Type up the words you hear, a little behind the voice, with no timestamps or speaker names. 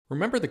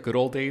Remember the good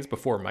old days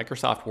before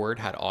Microsoft Word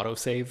had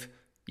autosave?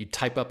 You'd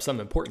type up some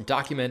important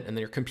document and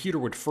then your computer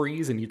would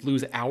freeze and you'd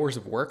lose hours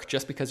of work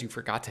just because you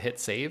forgot to hit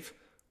save?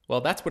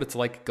 Well, that's what it's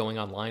like going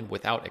online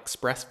without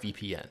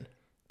ExpressVPN.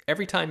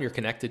 Every time you're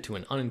connected to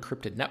an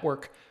unencrypted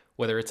network,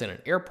 whether it's in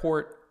an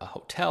airport, a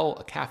hotel,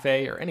 a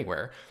cafe, or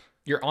anywhere,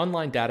 your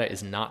online data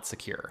is not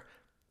secure.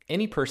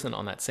 Any person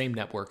on that same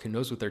network who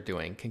knows what they're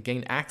doing can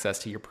gain access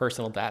to your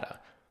personal data.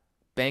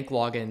 Bank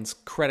logins,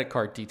 credit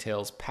card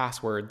details,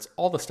 passwords,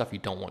 all the stuff you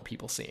don't want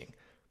people seeing.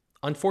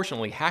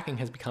 Unfortunately, hacking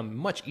has become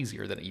much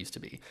easier than it used to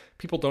be.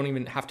 People don't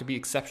even have to be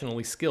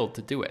exceptionally skilled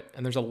to do it,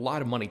 and there's a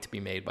lot of money to be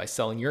made by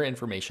selling your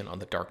information on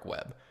the dark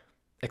web.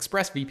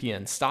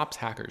 ExpressVPN stops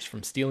hackers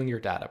from stealing your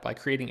data by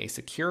creating a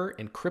secure,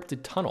 encrypted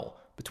tunnel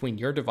between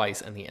your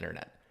device and the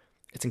internet.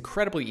 It's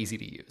incredibly easy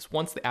to use.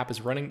 Once the app is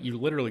running, you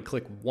literally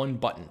click one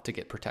button to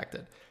get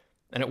protected.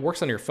 And it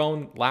works on your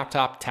phone,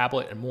 laptop,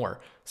 tablet, and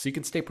more, so you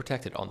can stay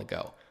protected on the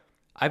go.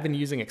 I've been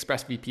using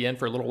ExpressVPN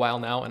for a little while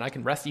now, and I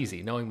can rest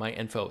easy knowing my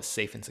info is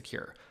safe and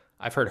secure.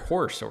 I've heard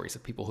horror stories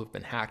of people who've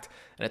been hacked,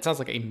 and it sounds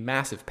like a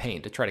massive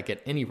pain to try to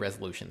get any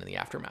resolution in the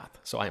aftermath,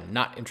 so I am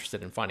not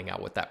interested in finding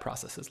out what that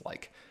process is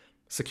like.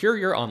 Secure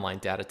your online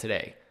data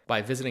today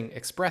by visiting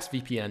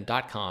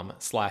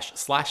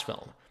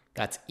expressvpn.com/film.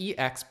 That's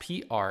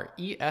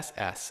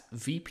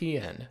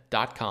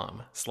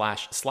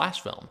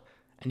expressvpn.com//film.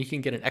 And you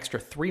can get an extra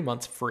 3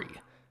 months free.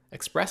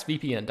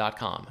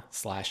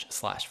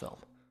 expressvpn.com//film.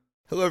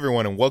 Hello,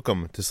 everyone, and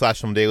welcome to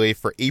Slash Film Daily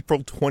for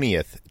April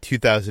 20th,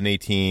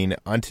 2018.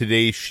 On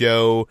today's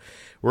show,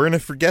 we're going to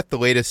forget the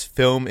latest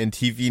film and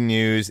TV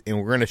news, and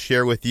we're going to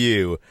share with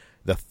you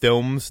the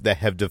films that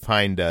have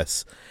defined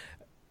us.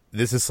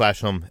 This is Slash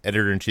Film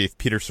Editor-in-Chief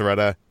Peter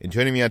Sciretta, and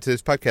joining me on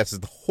today's podcast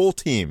is the whole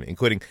team,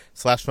 including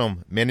Slash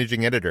Film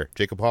Managing Editor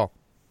Jacob Hall.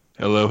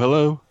 Hello,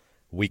 hello.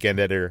 Weekend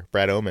Editor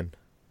Brad Oman.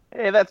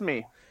 Hey, that's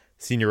me.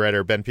 Senior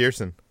Writer Ben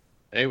Pearson.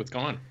 Hey, what's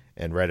going on?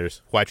 And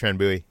writers Huai-Tran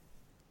Bui.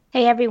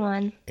 Hey,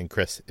 everyone. And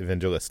Chris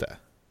Evangelista.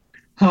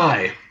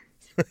 Hi.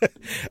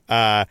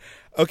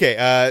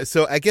 Okay,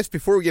 so I guess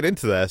before we get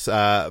into this,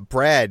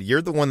 Brad,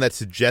 you're the one that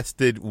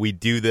suggested we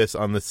do this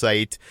on the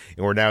site,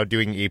 and we're now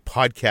doing a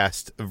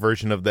podcast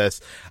version of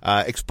this.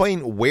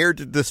 Explain, where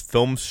did this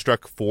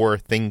Filmstruck 4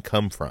 thing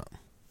come from?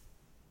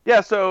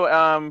 Yeah, so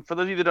for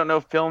those of you that don't know,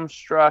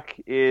 Filmstruck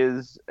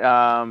is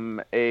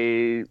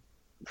a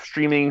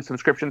streaming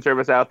subscription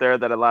service out there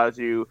that allows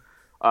you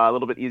a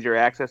little bit easier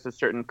access to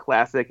certain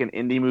classic and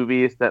indie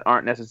movies that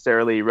aren't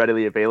necessarily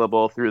readily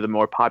available through the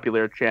more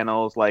popular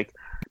channels like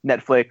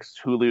Netflix,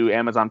 Hulu,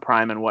 Amazon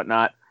Prime, and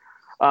whatnot.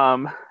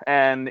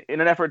 And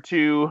in an effort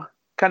to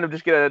kind of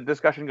just get a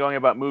discussion going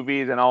about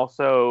movies and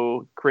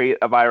also create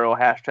a viral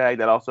hashtag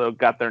that also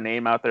got their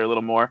name out there a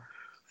little more,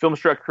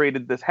 Filmstruck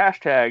created this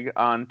hashtag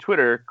on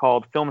Twitter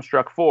called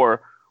Filmstruck4,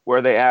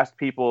 where they asked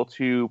people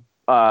to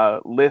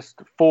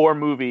list 4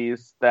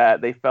 movies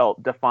that they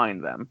felt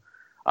defined them.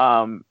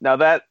 Now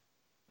that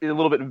is a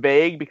little bit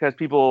vague because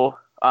people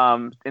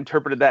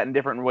interpreted that in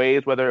different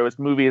ways, whether it was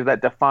movies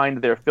that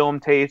defined their film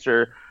taste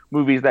or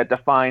movies that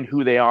defined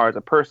who they are as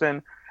a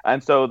person.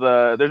 And so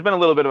there's been a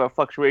little bit of a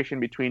fluctuation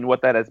between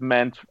what that has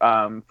meant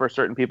for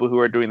certain people who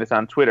are doing this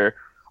on Twitter.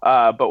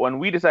 But when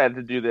we decided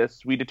to do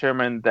this, we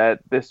determined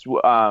that this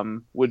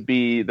would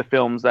be the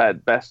films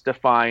that best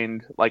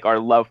defined like our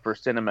love for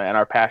cinema and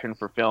our passion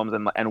for films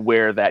and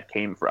where that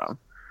came from.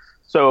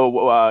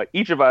 So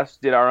each of us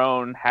did our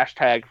own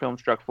hashtag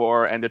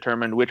Filmstruck4 and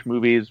determined which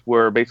movies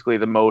were basically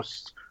the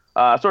most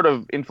sort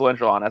of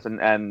influential on us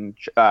and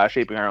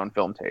shaping our own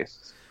film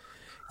tastes.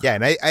 Yeah,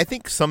 and I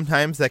think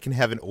sometimes that can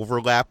have an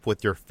overlap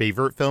with your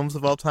favorite films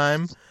of all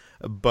time,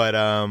 but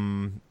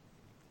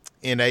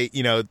and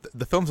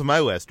the films on my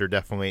list are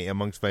definitely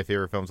amongst my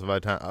favorite films of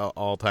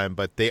all time,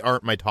 but they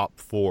aren't my top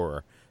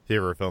 4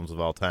 favorite films of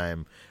all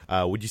time.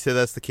 Would you say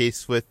that's the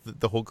case with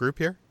the whole group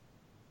here?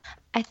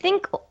 I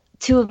think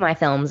 2 of my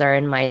films are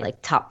in my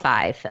top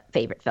 5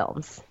 favorite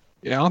films.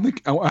 Yeah, I don't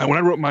think when I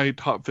wrote my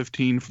top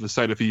 15 for the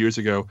site a few years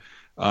ago,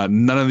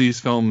 none of these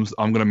films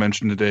I'm going to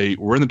mention today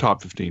were in the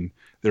top 15.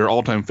 They're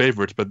all-time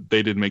favorites, but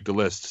they did make the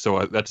list,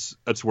 so that's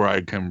where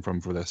I come from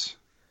for this.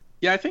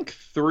 Yeah, I think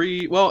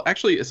 3... Well,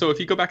 actually, so if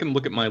you go back and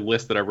look at my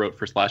list that I wrote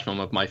for Slash Film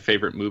of my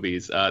favorite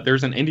movies,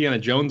 there's an Indiana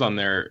Jones on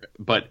there,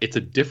 but it's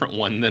a different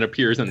one that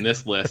appears in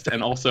this list.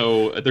 And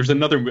also, there's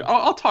another...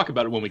 I'll talk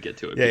about it when we get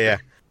to it. Yeah.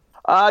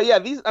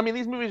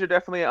 These movies are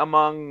definitely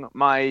among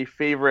my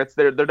favorites.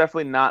 They're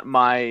definitely not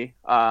my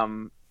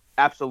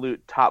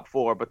absolute top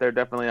 4, but they're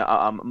definitely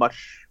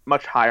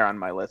much higher on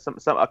my list.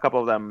 A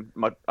couple of them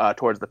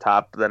towards the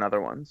top than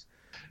other ones.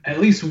 At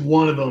least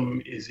one of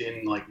them is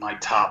in like my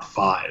top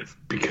 5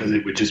 because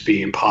it would just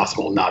be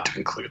impossible not to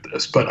include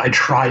this. But I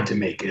tried to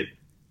make it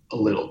a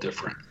little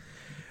different.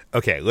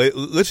 Okay,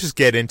 let's just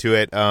get into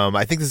it.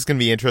 I think this is going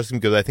to be interesting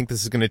because I think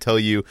this is going to tell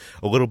you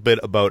a little bit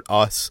about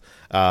us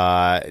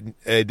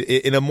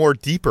in a more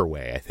deeper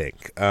way, I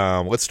think.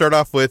 Let's start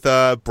off with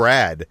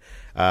Brad.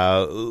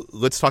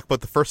 Let's talk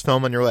about the first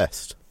film on your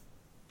list.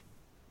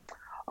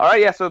 All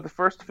right, yeah, so the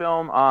first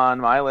film on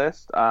my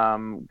list,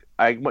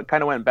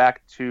 kind of went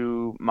back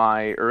to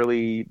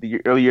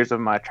the early years of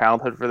my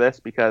childhood for this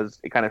because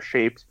it kind of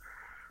shaped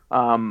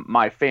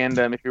my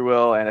fandom, if you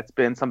will, and it's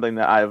been something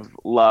that I've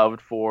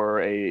loved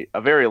for a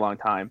very long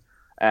time.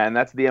 And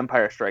that's The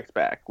Empire Strikes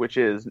Back, which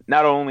is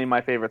not only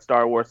my favorite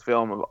Star Wars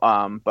film,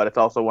 but it's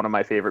also one of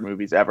my favorite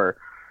movies ever.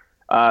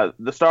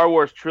 The Star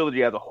Wars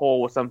trilogy as a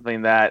whole was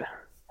something that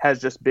has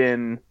just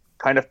been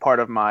kind of part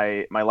of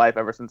my life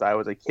ever since I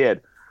was a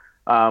kid.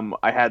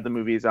 I had the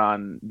movies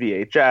on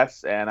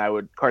VHS, and I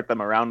would cart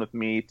them around with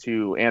me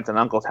to aunts and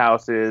uncles'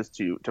 houses,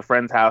 to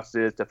friends'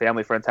 houses, to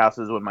family friends'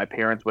 houses when my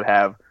parents would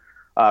have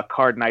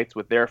card nights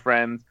with their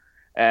friends.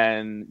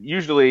 And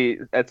usually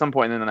at some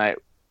point in the night,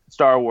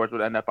 Star Wars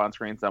would end up on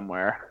screen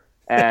somewhere.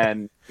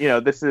 And,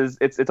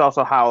 it's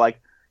also how,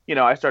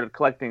 I started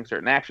collecting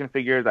certain action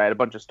figures. I had a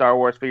bunch of Star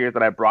Wars figures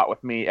that I brought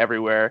with me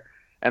everywhere.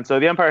 And so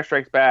The Empire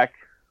Strikes Back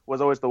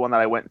was always the one that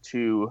I went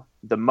to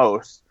the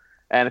most.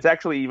 And it's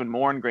actually even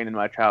more ingrained in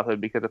my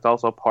childhood because it's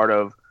also part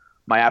of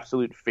my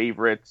absolute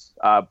favorite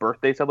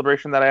birthday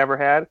celebration that I ever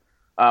had.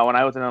 When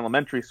I was in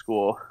elementary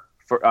school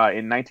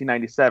in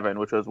 1997,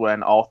 which was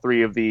when all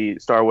three of the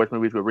Star Wars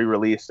movies were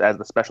re-released as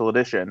the special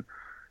edition,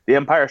 The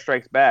Empire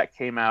Strikes Back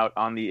came out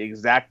on the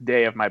exact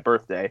day of my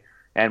birthday.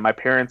 And my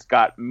parents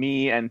got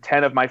me and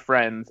 10 of my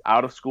friends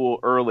out of school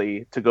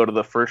early to go to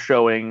the first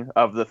showing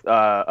of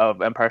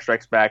of Empire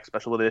Strikes Back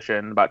special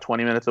edition, about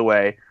 20 minutes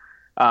away.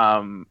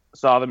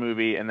 Saw the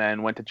movie, and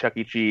then went to Chuck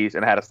E. Cheese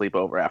and had a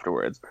sleepover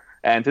afterwards.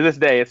 And to this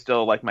day, it's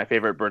still my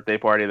favorite birthday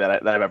party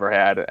that I've ever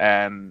had.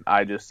 And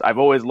I've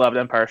always loved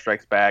Empire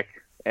Strikes Back.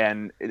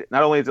 And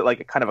not only is it a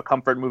kind of a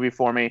comfort movie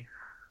for me,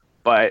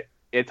 but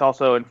it's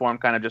also informed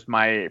kind of just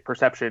my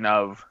perception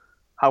of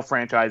how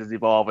franchises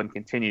evolve and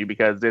continue,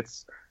 because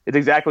it's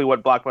exactly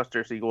what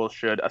blockbuster sequels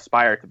should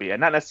aspire to be,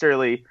 and not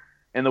necessarily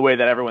in the way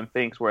that everyone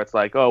thinks, where it's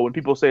when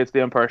people say it's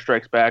The Empire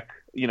Strikes Back,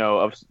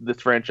 of this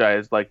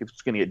franchise, it's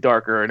just going to get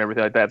darker and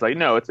everything like that. It's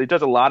no, it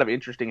does a lot of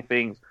interesting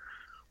things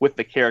with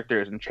the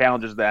characters and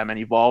challenges them and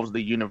evolves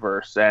the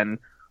universe and,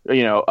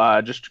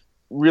 just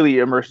really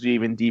immerses you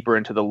even deeper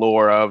into the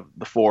lore of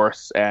the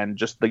Force and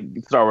just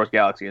the Star Wars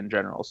galaxy in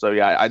general. So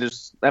yeah,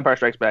 Empire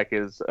Strikes Back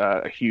is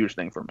a huge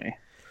thing for me.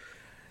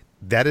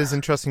 That is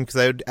interesting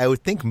because I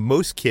would think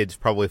most kids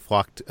probably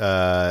flocked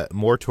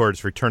more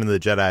towards Return of the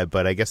Jedi,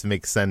 but I guess it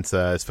makes sense,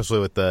 especially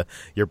with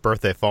your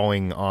birthday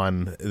falling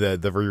on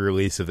the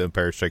re-release of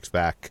Empire Strikes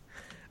Back.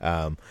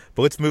 But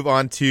let's move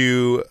on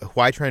to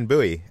Hoai-Tran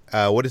Bui.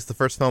 What is the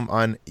first film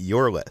on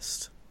your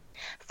list?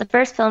 The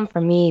first film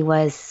for me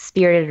was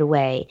Spirited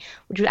Away,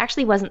 which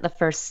actually wasn't the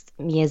first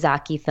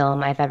Miyazaki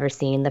film I've ever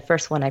seen. The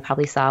first one I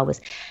probably saw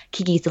was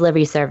Kiki's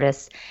Delivery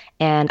Service.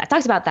 And I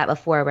talked about that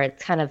before, where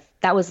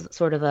that was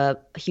sort of a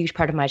huge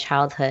part of my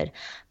childhood.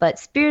 But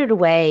Spirited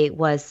Away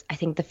was, I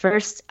think, the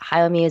first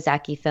Hayao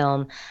Miyazaki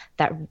film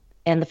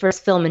and the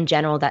first film in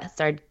general that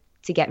started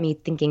to get me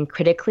thinking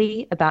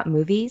critically about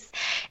movies.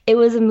 It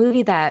was a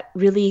movie that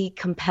really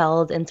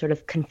compelled and sort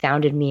of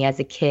confounded me as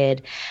a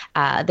kid.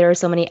 There are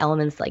so many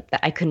elements that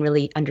I couldn't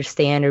really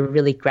understand or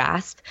really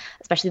grasp,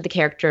 especially the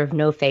character of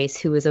No Face,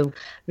 who was a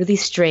really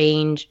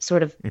strange,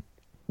 sort of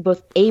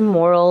both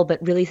amoral but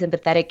really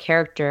sympathetic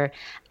character.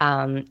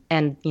 And,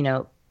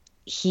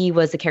 he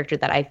was a character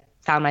that I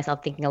found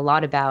myself thinking a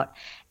lot about.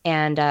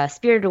 And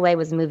Spirited Away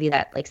was a movie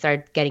that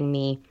started getting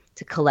me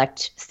to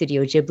collect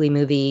Studio Ghibli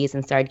movies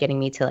and started getting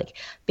me to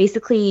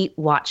basically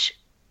watch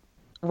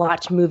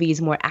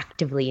movies more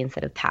actively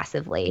instead of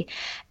passively.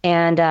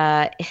 And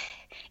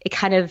it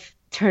kind of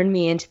turned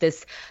me into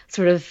this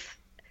sort of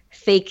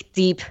fake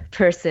deep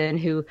person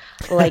who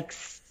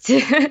likes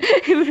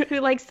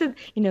who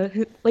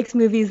likes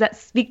movies that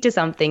speak to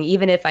something,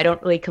 even if I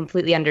don't really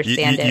completely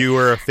understand it. You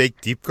were a fake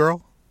deep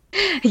girl?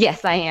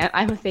 Yes, I am.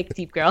 I'm a fake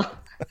deep girl.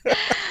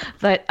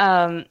 But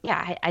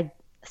I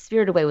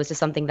Spirited Away was just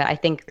something that I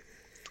think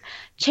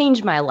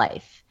changed my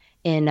life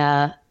in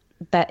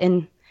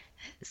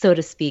so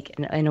to speak,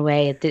 in a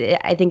way.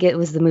 I think it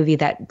was the movie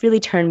that really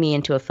turned me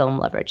into a film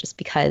lover, just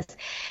because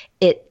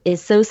it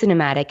is so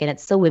cinematic and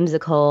it's so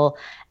whimsical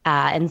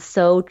and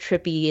so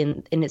trippy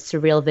in its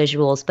surreal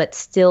visuals, but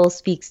still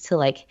speaks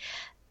to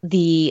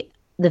the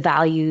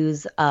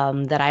values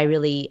that I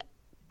really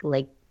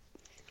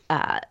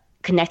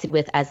connected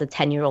with as a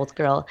 10-year-old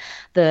girl.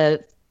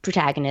 The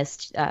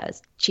protagonist,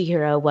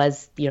 Chihiro,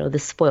 was, the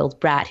spoiled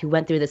brat who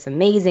went through this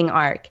amazing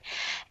arc.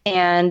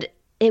 And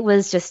it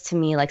was just, to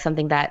me,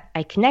 something that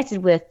I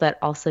connected with, but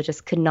also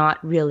just could not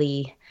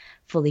really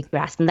fully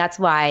grasp. And that's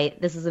why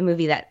this is a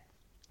movie that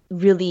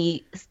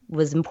really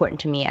was important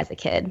to me as a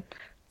kid.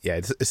 Yeah,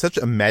 it's such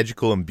a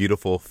magical and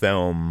beautiful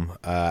film.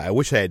 I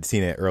wish I had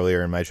seen it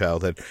earlier in my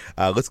childhood.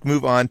 Let's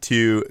move on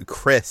to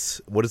Chris.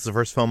 What is the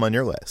first film on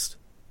your list?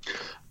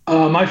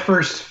 My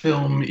first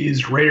film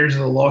is Raiders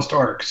of the Lost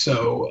Ark.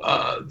 So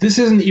this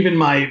isn't even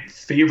my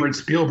favorite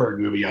Spielberg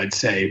movie, I'd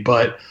say.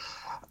 But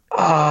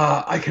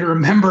I can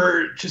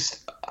remember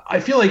I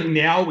feel like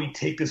now we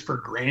take this for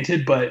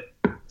granted. But,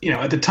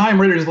 at the time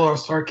Raiders of the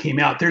Lost Ark came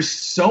out, there's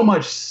so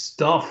much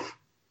stuff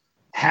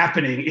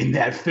happening in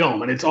that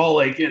film. And it's all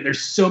like,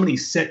 there's so many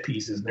set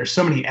pieces and there's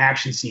so many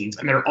action scenes,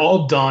 and they're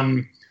all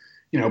done,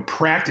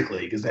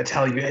 practically, because that's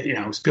how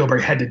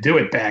Spielberg had to do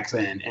it back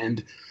then.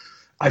 And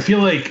I feel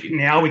like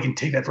now we can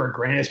take that for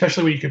granted,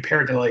 especially when you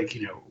compare it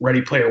to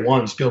Ready Player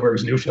One,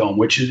 Spielberg's new film,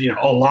 which is,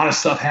 a lot of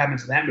stuff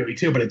happens in that movie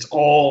too, but it's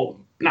all,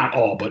 not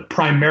all, but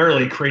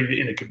primarily created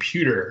in a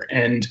computer.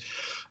 And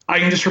I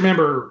can just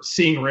remember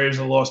seeing Raiders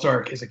of the Lost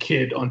Ark as a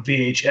kid on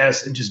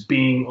VHS and just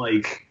being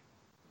like,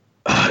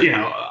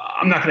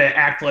 I'm not going to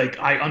act like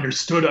I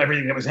understood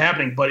everything that was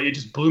happening, but it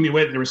just blew me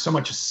away that there was so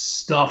much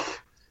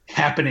stuff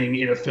happening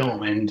in a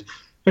film. And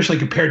especially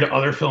compared to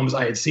other films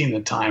I had seen at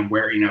the time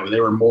where,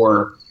 they were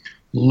more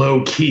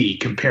low key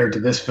compared to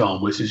this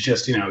film, which is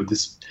just,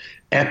 this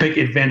epic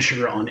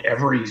adventure on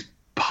every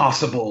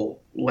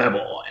possible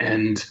level.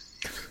 And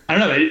I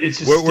don't know, it's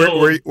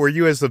just were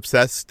you as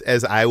obsessed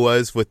as I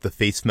was with the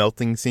face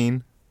melting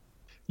scene?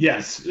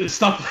 Yes,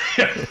 stuff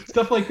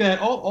like that.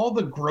 All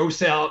the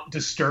gross out,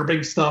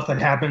 disturbing stuff that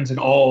happens in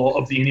all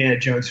of the Indiana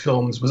Jones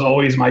films was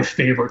always my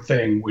favorite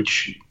thing,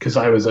 which, because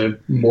I was a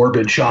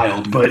morbid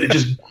child, but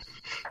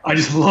I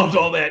just loved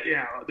all that.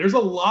 There's a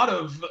lot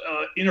of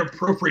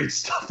inappropriate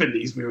stuff in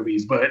these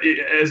movies, but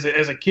as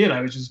a kid,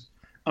 I was just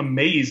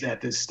amazed at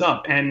this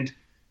stuff. And,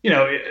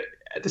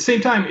 at the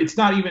same time, it's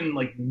not even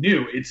like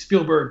new. It's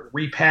Spielberg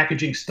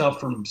repackaging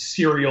stuff from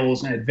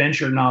serials and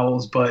adventure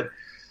novels, but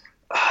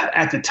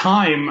at the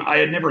time, I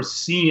had never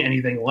seen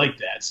anything like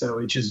that, so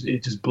it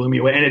just blew me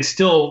away, and it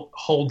still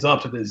holds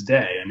up to this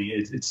day. I mean,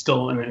 it's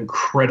still an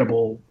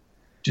incredible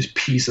just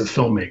piece of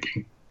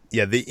filmmaking.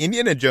 Yeah, the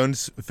Indiana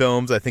Jones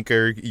films, I think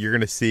you're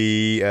going to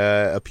see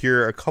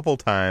appear a couple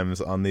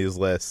times on these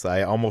lists.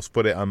 I almost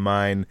put it on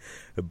mine,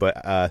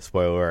 but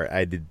spoiler,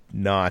 I did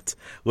not.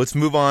 Let's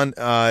move on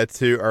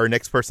to our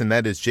next person.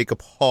 That is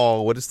Jacob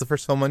Hall. What is the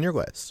first film on your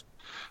list?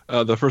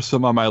 The first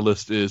film on my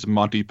list is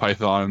Monty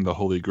Python and the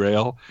Holy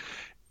Grail.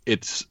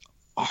 It's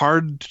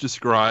hard to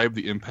describe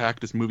the impact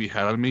this movie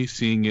had on me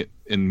seeing it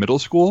in middle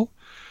school,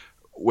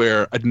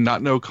 where I did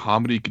not know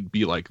comedy could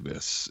be like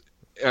this.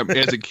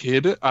 As a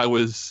kid, I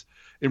was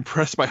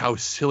impressed by how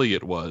silly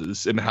it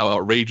was and how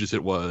outrageous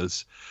it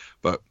was.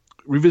 But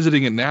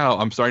revisiting it now,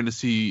 I'm starting to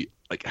see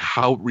like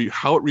how it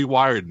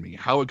rewired me,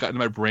 how it got into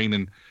my brain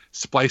and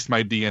spliced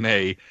my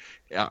DNA.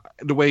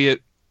 The way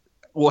it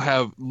will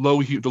have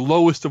the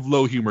lowest of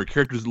low humor,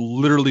 characters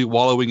literally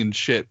wallowing in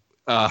shit,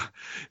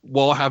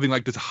 while having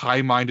like this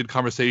high-minded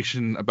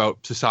conversation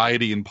about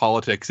society and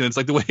politics. And it's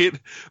like the way it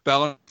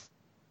balances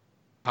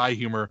high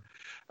humor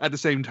at the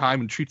same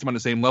time and treats them on the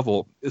same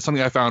level is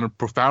something I found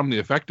profoundly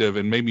effective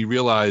and made me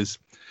realize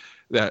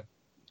that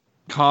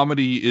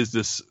comedy is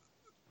this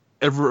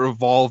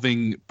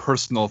ever-evolving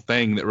personal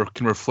thing that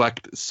can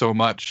reflect so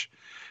much.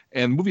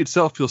 And the movie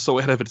itself feels so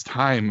ahead of its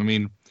time. I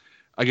mean,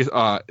 I guess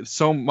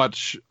so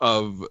much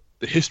of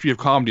the history of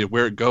comedy, of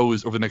where it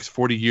goes over the next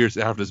 40 years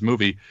after this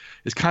movie,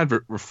 is kind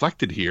of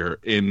reflected here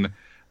in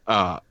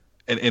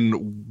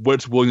what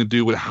it's willing to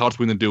do, with how it's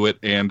willing to do it,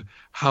 and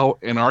how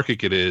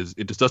anarchic it is.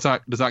 It just does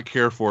not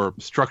care for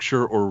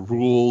structure or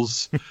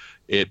rules.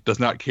 It does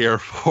not care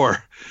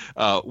for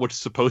what's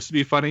supposed to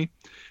be funny.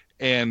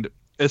 And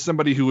as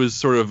somebody who is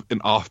sort of an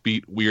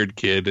offbeat, weird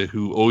kid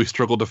who always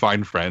struggled to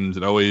find friends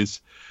and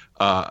always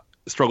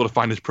struggled to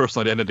find his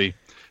personal identity,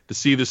 to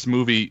see this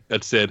movie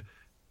that said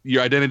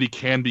your identity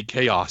can be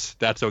chaos,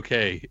 that's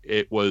okay,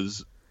 it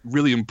was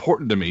really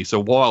important to me. So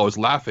while I was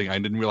laughing, I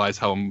didn't realize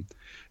how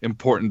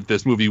important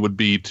this movie would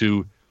be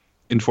to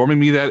informing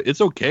me that it's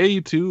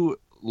okay to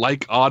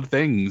like odd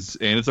things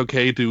and it's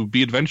okay to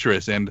be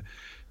adventurous. And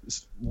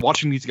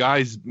watching these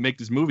guys make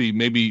this movie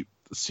made me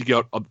seek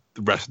out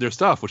the rest of their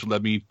stuff, which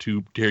led me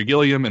to Terry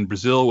Gilliam and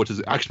Brazil, which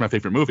is actually my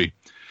favorite movie.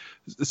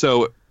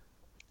 So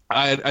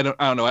I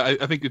don't know.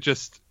 I think it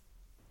just,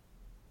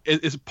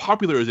 as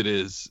popular as it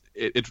is,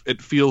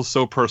 it feels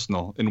so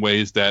personal in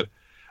ways that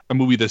a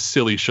movie this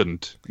silly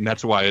shouldn't, and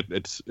that's why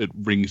it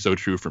rings so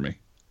true for me.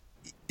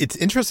 It's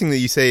interesting that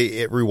you say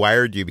it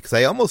rewired you, because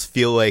I almost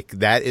feel like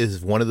that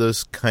is one of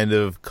those kind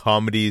of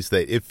comedies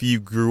that if you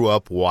grew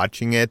up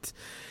watching it,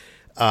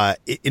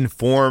 it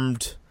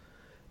informed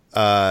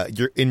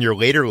in your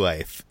later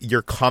life,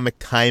 your comic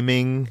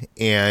timing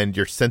and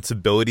your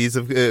sensibilities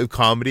of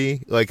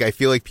comedy. Like, I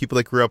feel like people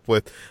that grew up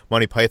with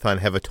Monty Python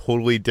have a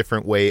totally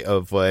different way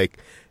of like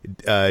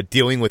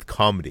dealing with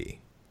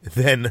comedy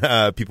than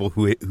people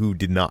who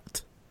did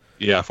not.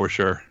 Yeah, for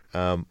sure.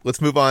 Let's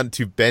move on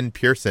to Ben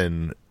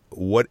Pearson.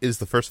 What is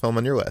the first film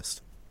on your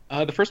list?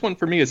 The first one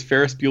for me is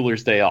Ferris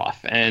Bueller's Day Off.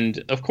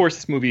 And of course,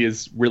 this movie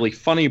is really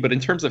funny, but in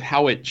terms of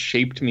how it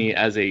shaped me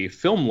as a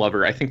film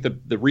lover, I think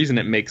the reason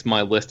it makes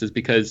my list is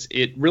because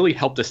it really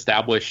helped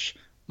establish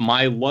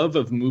my love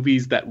of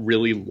movies that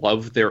really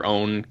love their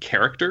own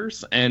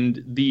characters.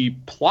 And the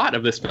plot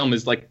of this film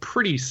is like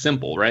pretty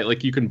simple, right?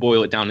 Like you can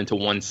boil it down into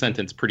one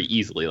sentence pretty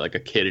easily, like a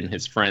kid and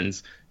his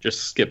friends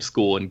just skip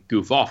school and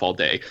goof off all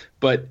day.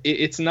 But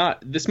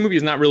this movie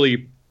is not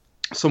really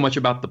so much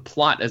about the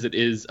plot as it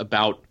is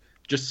about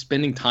just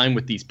spending time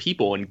with these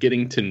people and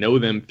getting to know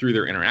them through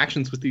their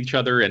interactions with each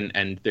other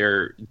and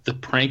the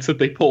pranks that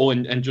they pull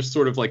and just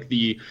sort of like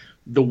the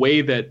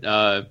way that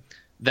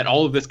that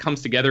all of this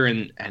comes together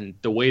and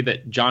the way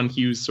that John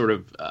Hughes sort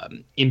of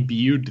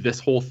imbued this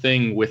whole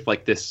thing with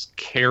like this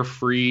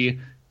carefree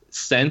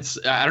sense.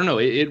 I don't know.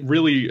 It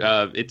really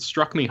it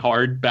struck me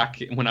hard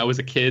back when I was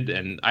a kid,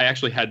 and I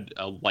actually had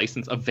a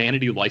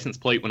vanity license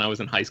plate when I was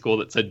in high school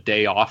that said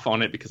 "Day Off"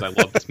 on it because I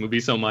love this movie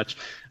so much.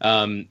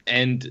 And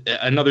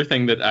another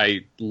thing that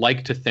I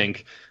like to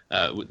think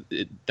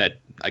that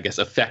I guess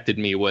affected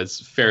me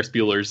was Ferris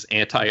Bueller's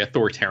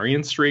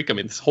anti-authoritarian streak. I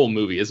mean, this whole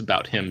movie is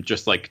about him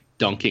just like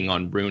dunking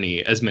on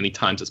Rooney as many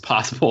times as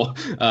possible.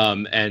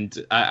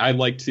 And I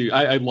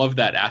love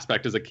that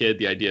aspect as a kid,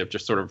 the idea of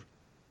just sort of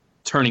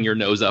turning your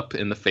nose up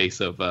in the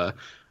face of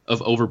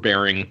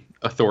overbearing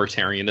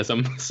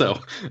authoritarianism. So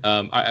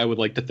I would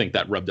like to think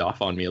that rubbed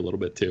off on me a little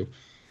bit too.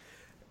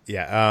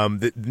 Yeah.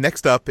 The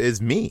next up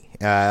is me.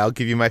 I'll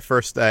give you my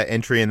first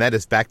entry, and that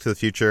is Back to the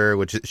Future,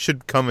 which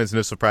should come as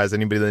no surprise.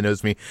 Anybody that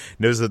knows me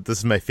knows that this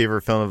is my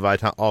favorite film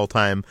of all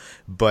time.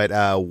 But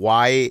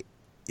why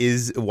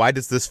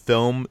does this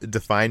film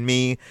define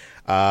me?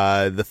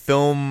 The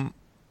film,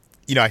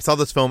 I saw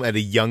this film at a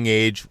young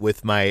age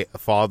with my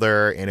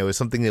father, and it was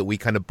something that we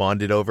kind of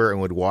bonded over and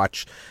would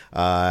watch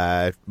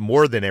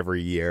more than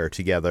every year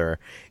together.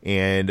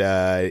 And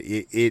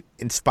it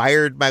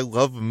inspired my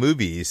love of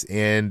movies.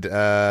 And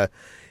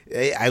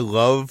I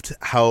loved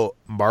how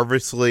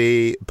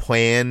marvelously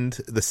planned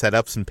the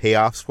setups and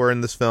payoffs were in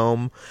this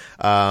film.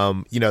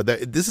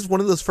 This is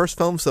one of those first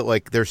films that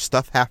like there's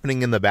stuff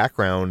happening in the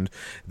background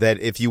that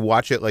if you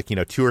watch it like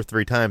 2 or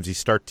 3 times, you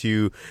start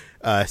to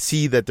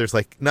see that there's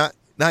like not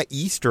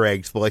Easter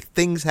eggs, but like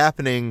things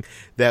happening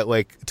that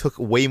like took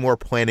way more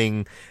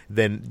planning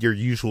than your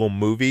usual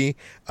movie.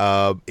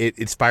 It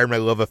inspired my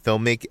love of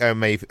filmmaking,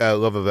 my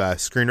love of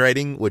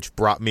screenwriting, which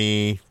brought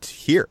me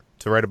here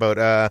to write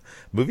about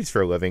movies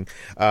for a living.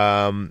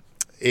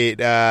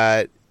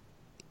 It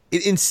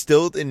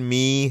instilled in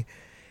me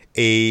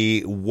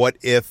a what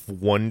if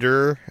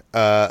wonder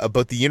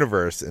about the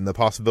universe and the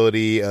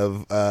possibility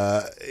of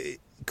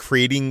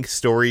creating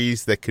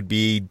stories that could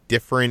be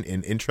different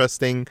and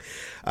interesting.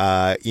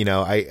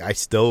 I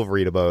still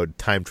read about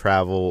time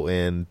travel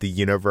and the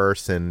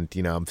universe, and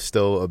I'm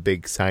still a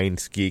big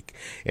science geek,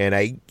 and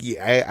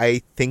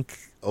I think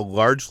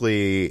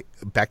largely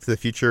Back to the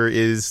Future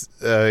is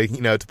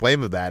to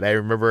blame of that. I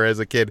remember as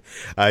a kid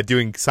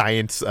doing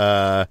science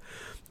what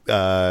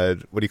do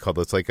you call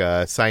this, like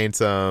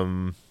science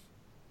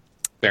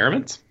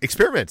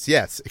Experiments,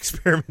 yes.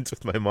 Experiments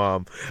with my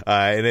mom.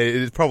 And it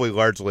is probably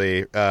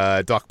largely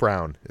Doc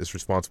Brown is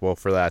responsible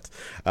for that.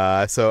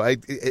 So I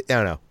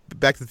don't know.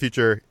 Back to the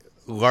Future,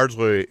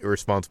 largely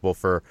responsible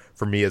for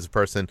me as a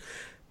person.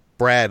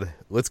 Brad,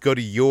 let's go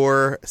to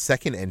your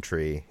second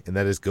entry, and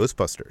that is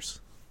Ghostbusters.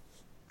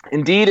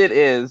 Indeed it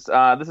is.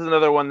 This is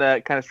another one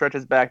that kind of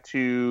stretches back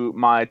to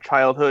my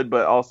childhood,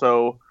 but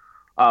also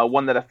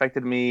one that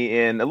affected me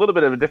in a little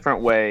bit of a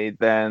different way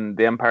than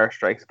The Empire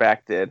Strikes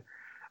Back did.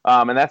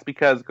 And that's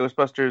because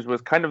Ghostbusters was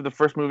kind of the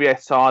first movie I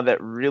saw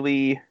that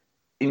really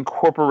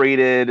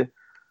incorporated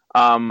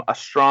a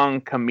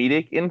strong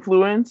comedic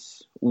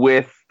influence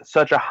with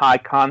such a high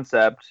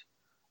concept.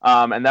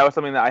 And that was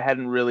something that I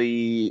hadn't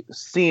really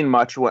seen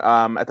much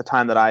at the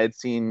time that I had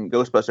seen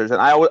Ghostbusters.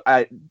 And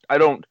I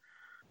don't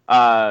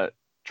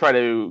try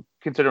to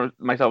consider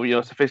myself,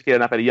 sophisticated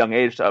enough at a young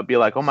age to be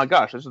like, oh my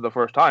gosh, this is the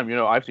first time,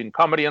 I've seen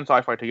comedy and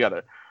sci-fi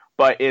together.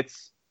 But it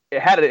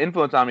had an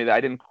influence on me that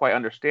I didn't quite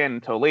understand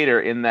until later,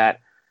 in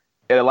that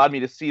it allowed me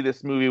to see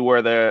this movie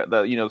where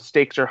the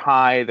stakes are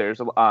high.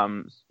 There's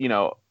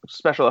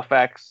special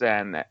effects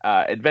and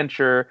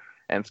adventure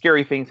and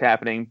scary things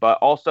happening, but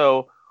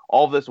also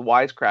all this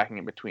wisecracking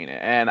in between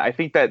it. And I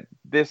think that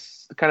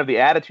this kind of the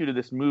attitude of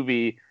this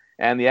movie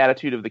and the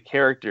attitude of the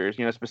characters,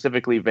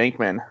 specifically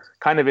Venkman,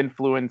 kind of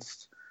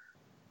influenced,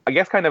 I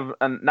guess, kind of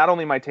not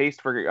only my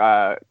taste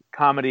for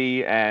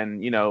comedy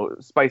and,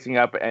 spicing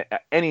up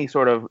any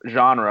sort of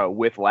genre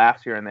with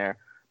laughs here and there,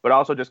 but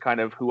also just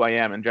kind of who I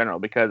am in general.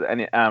 Because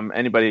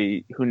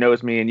anybody who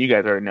knows me, and you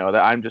guys already know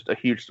that I'm just a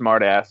huge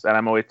smartass, and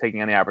I'm always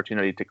taking any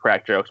opportunity to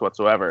crack jokes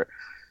whatsoever.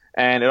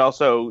 And it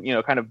also,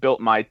 kind of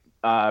built my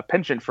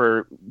penchant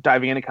for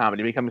diving into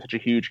comedy, becoming such a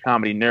huge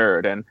comedy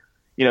nerd. And,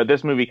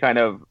 this movie kind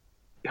of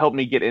helped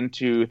me get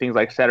into things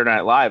like Saturday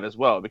Night Live as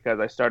well, because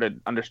I started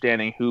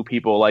understanding who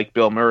people like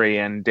Bill Murray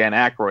and Dan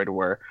Aykroyd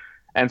were.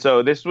 And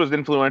so this was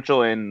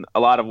influential in a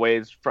lot of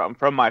ways from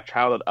my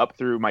childhood up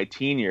through my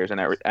teen years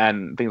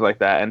and things like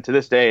that. And to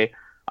this day,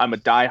 I'm a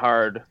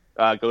diehard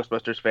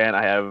Ghostbusters fan.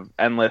 I have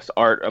endless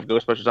art of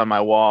Ghostbusters on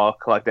my wall,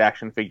 collect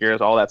action figures,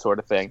 all that sort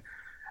of thing.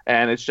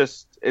 And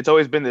it's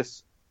always been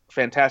this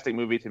fantastic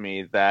movie to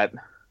me that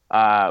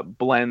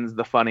blends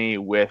the funny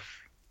with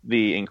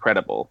the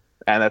incredible.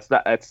 And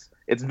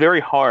it's very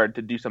hard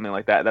to do something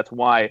like that. That's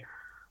why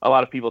a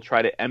lot of people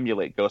try to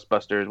emulate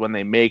Ghostbusters when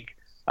they make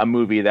a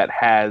movie that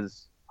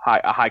has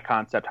a high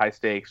concept, high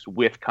stakes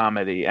with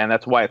comedy, and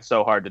that's why it's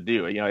so hard to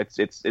do.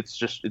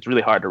 It's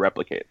really hard to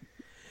replicate.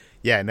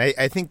 Yeah, and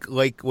I think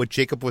like what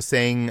Jacob was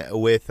saying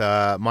with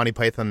Monty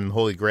Python and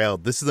Holy Grail,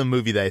 this is a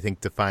movie that I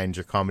think defines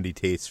your comedy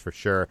taste for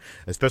sure,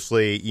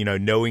 especially,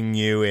 knowing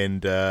you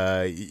and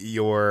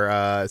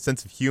your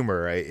sense of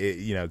humor.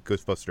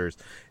 Ghostbusters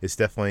is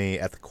definitely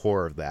at the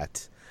core of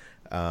that.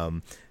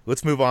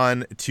 Let's move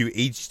on to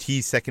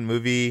HT's second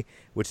movie,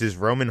 which is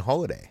Roman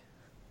Holiday.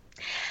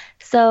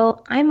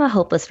 So I'm a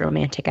hopeless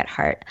romantic at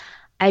heart.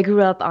 I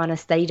grew up on a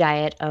steady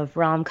diet of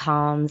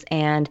rom-coms,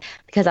 and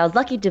because I was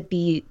lucky to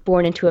be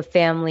born into a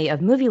family of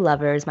movie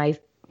lovers, my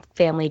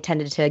family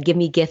tended to give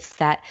me gifts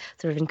that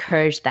sort of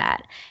encouraged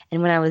that.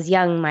 And when I was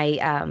young,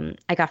 I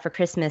got for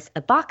Christmas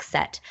a box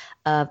set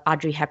of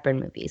Audrey Hepburn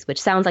movies, which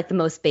sounds like the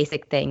most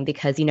basic thing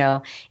because,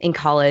 in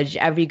college,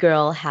 every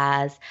girl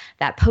has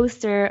that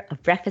poster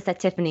of Breakfast at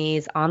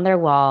Tiffany's on their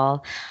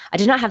wall. I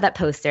did not have that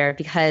poster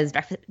because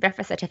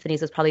Breakfast at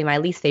Tiffany's was probably my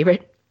least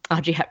favorite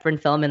Audrey Hepburn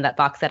film in that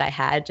box that I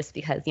had, just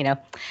because, there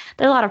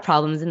are a lot of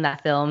problems in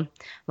that film,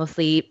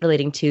 mostly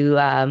relating to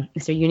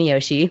Mr.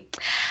 Yunioshi.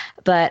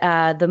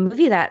 But the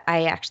movie that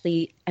I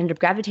actually ended up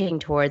gravitating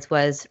towards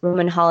was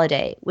Roman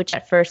Holiday, which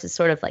at first is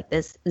sort of like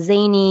this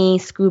zany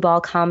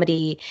screwball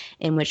comedy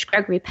in which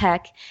Gregory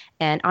Peck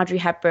and Audrey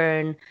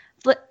Hepburn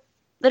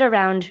flit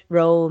around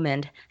Rome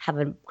and have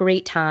a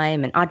great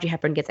time, and Audrey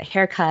Hepburn gets a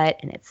haircut,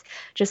 and it's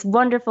just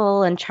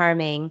wonderful and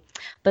charming.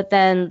 But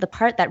then the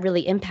part that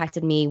really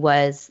impacted me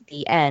was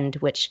the end,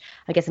 which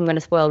I guess I'm going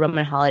to spoil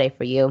Roman Holiday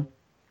for you.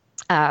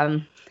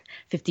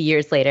 50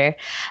 years later,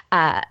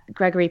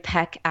 Gregory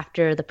Peck,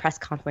 after the press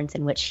conference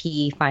in which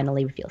he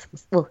finally reveals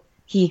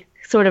he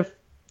sort of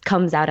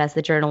comes out as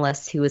the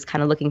journalist who was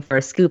kind of looking for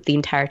a scoop the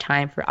entire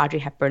time for Audrey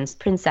Hepburn's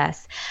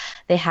Princess.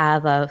 They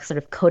have a sort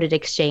of coded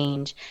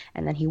exchange,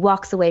 and then he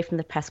walks away from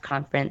the press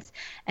conference,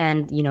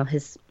 and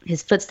his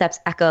footsteps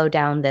echo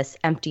down this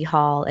empty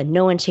hall, and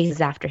no one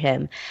chases after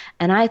him.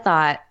 And I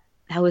thought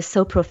that was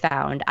so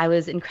profound. I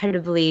was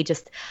incredibly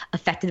just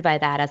affected by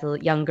that as a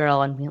young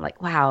girl, and being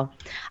like, wow,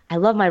 I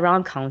love my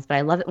rom-coms, but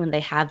I love it when they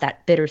have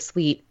that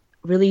bittersweet,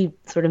 really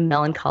sort of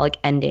melancholic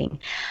ending.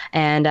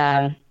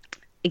 And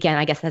again,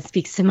 I guess that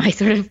speaks to my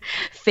sort of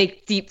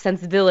fake deep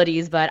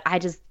sensibilities, but I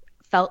just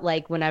felt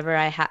like whenever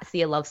I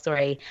see a love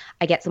story,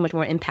 I get so much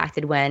more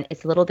impacted when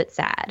it's a little bit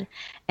sad.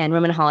 And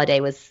Roman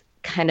Holiday was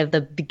kind of the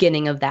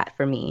beginning of that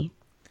for me.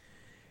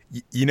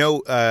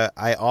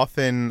 I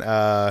often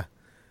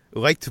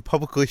like to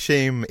publicly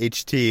shame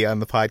HT on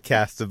the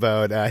podcast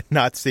about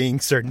not seeing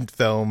certain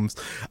films.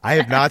 I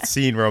have not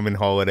seen Roman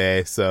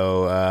Holiday,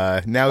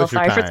 so now is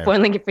your time. Sorry for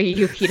spoiling it for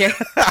you, Peter.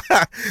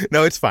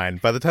 No, it's fine.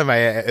 By the time I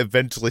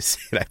eventually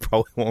see it, I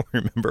probably won't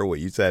remember what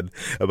you said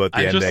about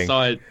the ending.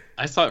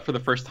 I saw it for the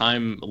first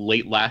time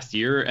late last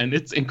year, and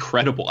it's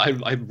incredible.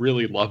 I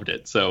really loved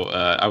it, so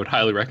I would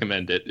highly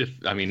recommend it.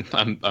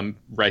 I'm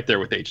right there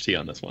with HT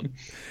on this one.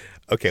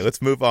 Okay,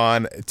 let's move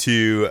on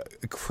to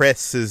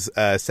Chris's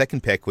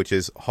second pick, which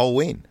is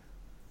Halloween.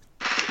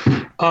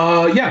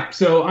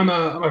 So I'm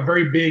a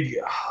very big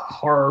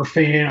horror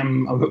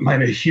fan.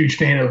 I'm a huge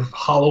fan of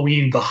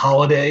Halloween, the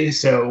holiday.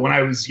 So when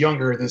I was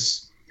younger,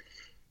 this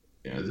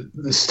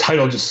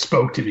title just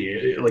spoke to me.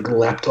 It like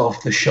leapt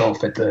off the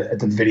shelf at the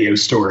video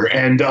store,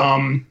 and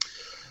a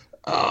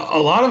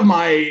lot of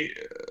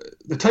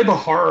the type of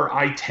horror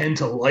I tend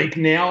to like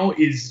now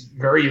is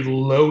very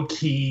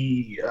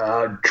low-key,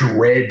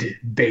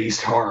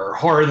 dread-based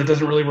horror that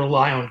doesn't really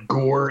rely on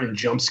gore and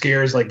jump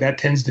scares. Like, that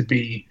tends to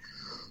be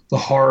the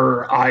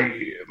horror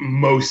I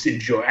most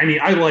enjoy. I mean,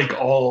 I like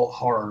all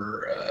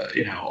horror,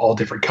 all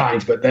different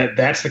kinds, but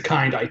that's the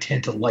kind I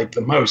tend to like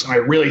the most. And I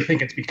really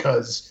think it's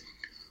because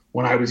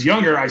when I was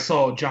younger, I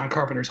saw John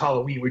Carpenter's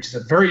Halloween, which is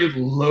a very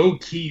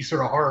low-key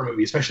sort of horror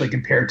movie, especially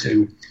compared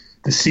to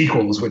the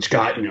sequels, which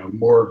got,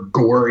 more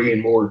gory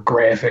and more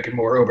graphic and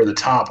more over the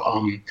top.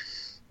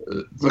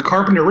 The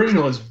Carpenter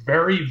original is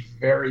very,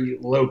 very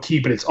low key,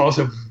 but it's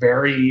also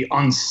very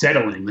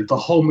unsettling. Like, the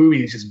whole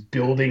movie is just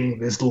building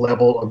this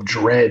level of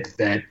dread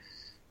that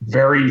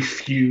very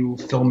few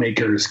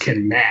filmmakers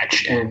can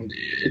match. And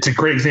it's a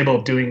great example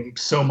of doing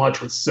so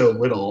much with so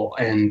little.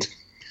 And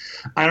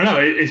I don't know,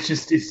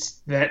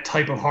 it's that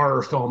type of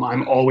horror film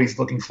I'm always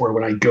looking for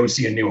when I go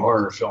see a new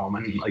horror film.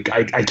 And like,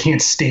 I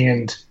can't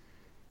stand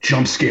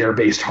jump scare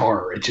based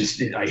horror.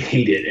 I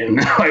hate it,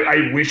 and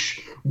I wish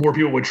more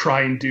people would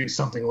try and do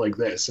something like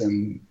this.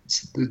 And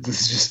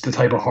this is just the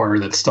type of horror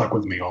that stuck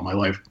with me all my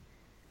life.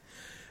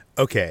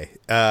 Okay,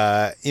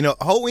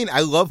 Halloween.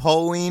 I love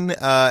Halloween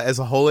as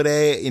a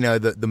holiday.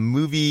 The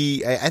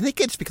movie. I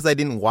think it's because I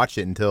didn't watch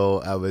it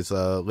until I was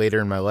later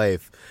in my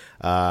life.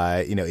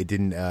 It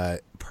didn't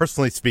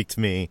personally speak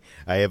to me.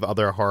 I have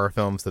other horror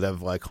films that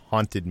have like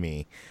haunted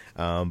me.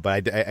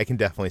 But I can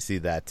definitely see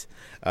that.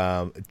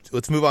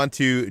 Let's move on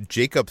to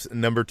Jacob's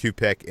number 2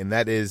 pick, and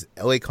that is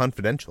LA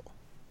Confidential.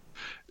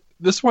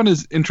 This one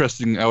is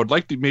interesting. I would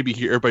like to maybe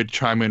hear everybody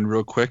chime in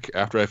real quick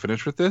after I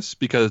finish with this,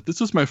 because this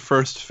was my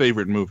first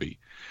favorite movie.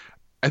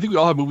 I think we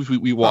all have movies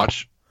we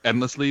watch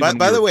endlessly. By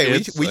the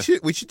way,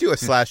 we should do a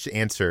slash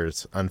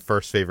answers on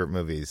first favorite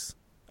movies.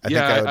 I think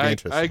that would be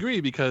interesting. I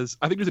agree, because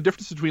I think there's a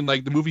difference between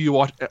like the movie you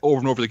watch over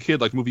and over as a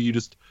kid, like the movie you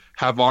just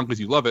have on because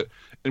you love it,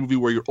 and a movie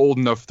where you're old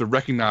enough to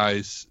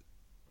recognize,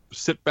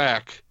 sit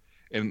back,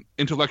 and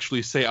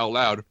intellectually say out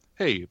loud,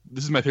 hey,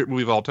 this is my favorite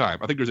movie of all time.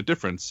 I think there's a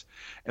difference.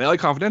 And LA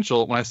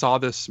Confidential, when I saw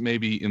this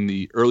maybe in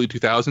the early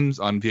 2000s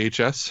on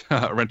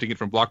VHS, renting it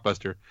from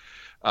Blockbuster,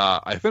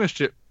 I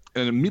finished it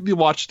and immediately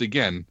watched it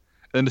again, and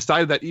then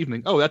decided that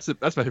evening, oh, that's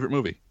my favorite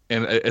movie.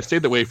 And it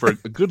stayed that way for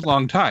a good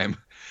long time.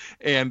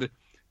 And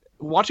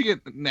watching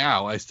it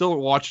now, I still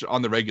watch it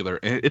on the regular,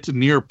 and it's a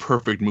near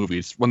perfect movie.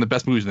 It's one of the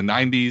best movies in the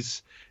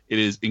 90s. It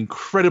is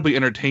incredibly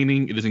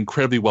entertaining. It is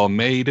incredibly well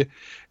made.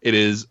 It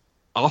is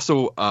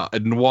also a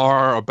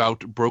noir about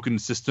broken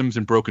systems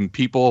and broken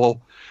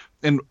people.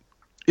 And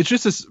it's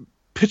just this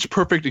pitch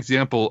perfect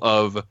example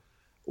of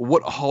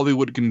what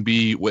Hollywood can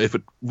be if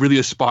it really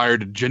aspired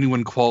to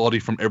genuine quality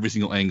from every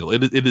single angle.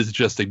 It is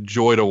just a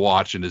joy to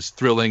watch. It is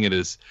thrilling. It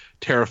is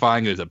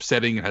terrifying. It is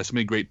upsetting. It has so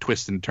many great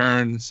twists and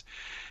turns.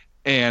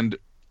 And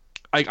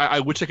I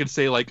wish I could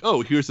say, like,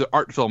 oh, here's the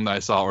art film that I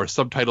saw, or a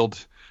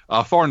subtitled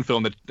foreign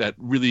film that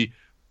really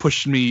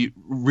pushed me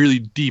really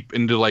deep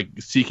into like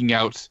seeking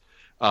out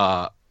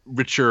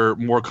richer,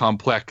 more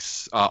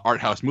complex art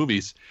house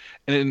movies.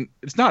 And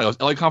it's not. It was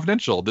LA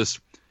Confidential, this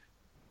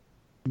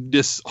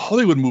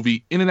Hollywood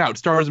movie, in and out,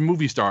 stars and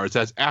movie stars,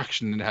 has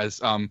action,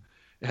 it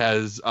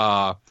has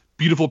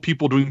beautiful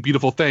people doing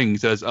beautiful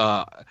things, it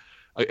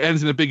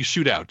ends in a big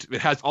shootout.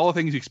 It has all the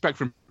things you expect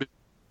from it.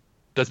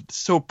 Does it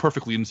so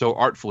perfectly and so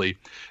artfully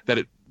that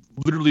it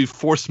literally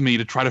forced me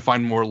to try to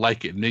find more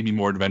like it, made me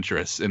more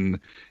adventurous. And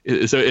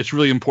so it's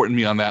really important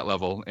to me on that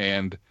level.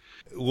 And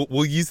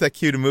we'll use that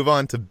cue to move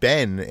on to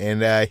Ben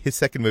and his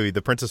second movie,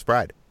 The Princess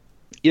Bride.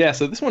 Yeah,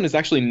 so this one is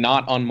actually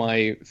not on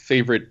my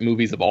favorite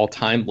movies of all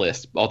time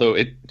list, although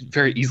it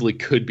very easily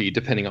could be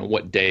depending on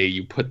what day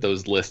you put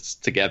those lists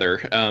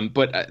together.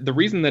 But the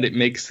reason that it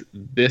makes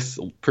this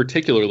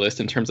particular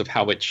list in terms of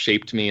how it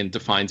shaped me and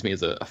defines me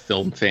as a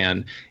film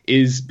fan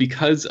is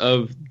because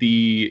of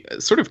the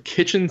sort of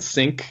kitchen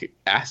sink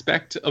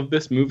aspect of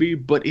this movie,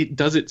 but it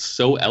does it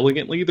so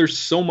elegantly. There's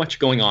so much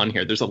going on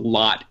here. There's a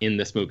lot in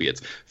this movie.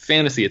 It's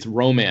fantasy, it's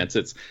romance,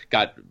 it's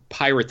got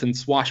pirates and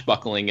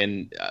swashbuckling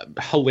and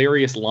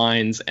hilarious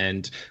lines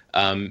and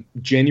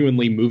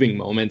genuinely moving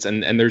moments,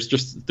 and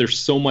there's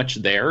so much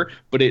there,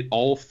 but it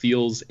all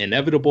feels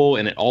inevitable,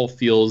 and it all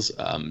feels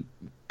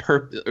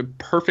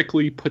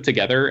perfectly put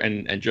together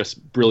and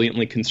just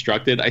brilliantly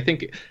constructed. I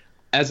think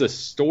as a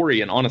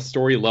story and on a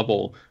story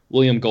level,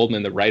 William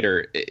Goldman, the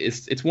writer,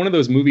 it's one of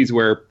those movies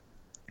where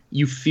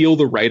you feel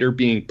the writer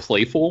being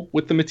playful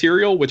with the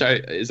material, which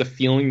is a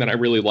feeling that I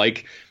really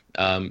like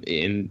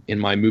in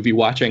my movie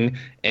watching.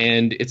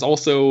 And it's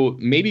also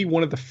maybe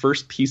one of the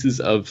first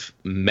pieces of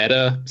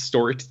meta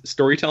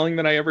storytelling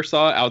that I ever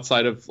saw,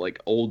 outside of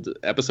like old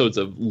episodes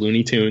of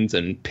Looney Tunes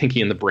and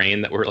Pinky and the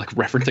Brain that were like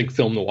referencing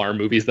film noir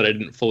movies that I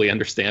didn't fully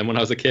understand when I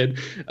was a kid.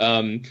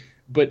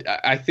 But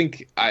I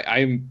think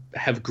I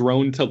have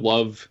grown to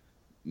love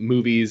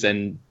movies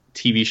and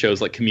TV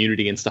shows like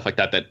Community and stuff like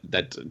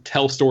that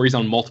tell stories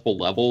on multiple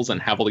levels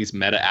and have all these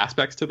meta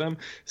aspects to them.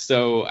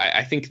 So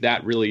I think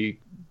that really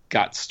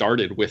got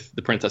started with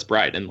The Princess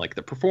Bride, and like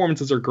the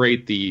performances are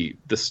great, the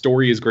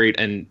story is great,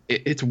 and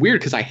it's weird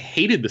because I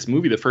hated this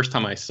movie the first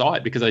time I saw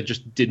it because I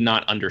just did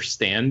not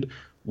understand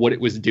what it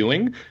was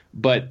doing.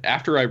 But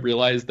after I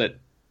realized that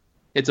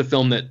it's a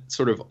film that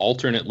sort of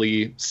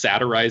alternately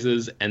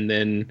satirizes and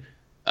then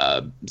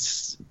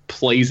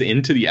plays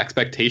into the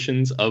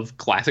expectations of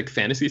classic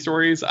fantasy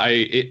stories,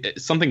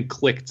 something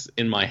clicked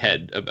in my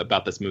head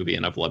about this movie,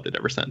 and I've loved it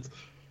ever since.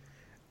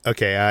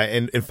 Okay,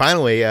 and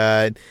finally,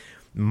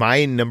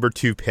 my number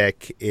 2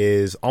 pick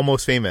is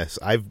Almost Famous.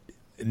 I've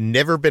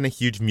never been a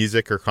huge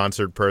music or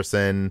concert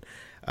person,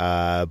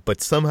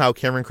 but somehow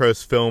Cameron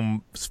Crowe's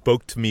film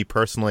spoke to me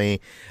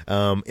personally.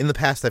 In the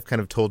past, I've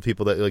kind of told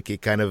people that like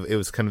it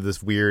was kind of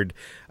this weird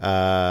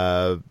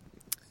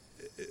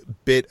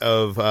bit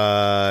of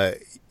I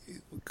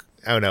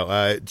don't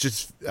know,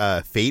 just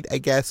fate, I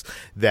guess,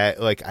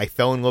 that like I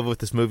fell in love with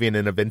this movie and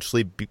then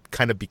eventually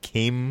kind of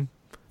became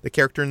the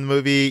character in the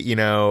movie, you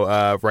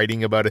know,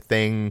 writing about a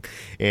thing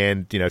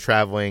and, you know,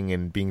 traveling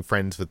and being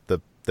friends with the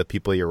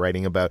people you're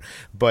writing about.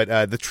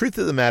 But the truth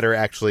of the matter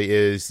actually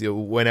is, you know,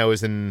 when I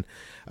was in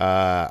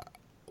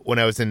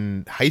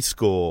high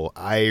school,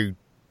 I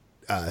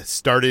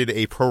started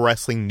a pro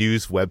wrestling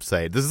news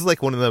website. This is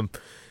like one of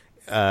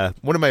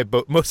my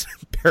most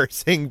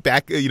embarrassing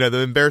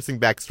the embarrassing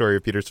backstory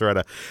of Peter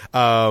Serrata.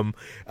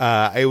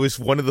 It was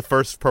one of the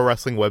first pro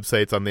wrestling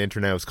websites on the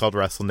internet. It was called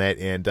WrestleNet,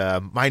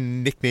 and my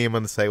nickname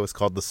on the site was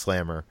called The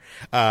Slammer,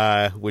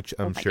 which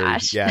I'm sure.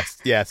 Gosh.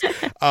 Yes.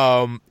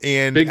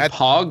 And big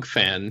Pog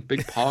fan,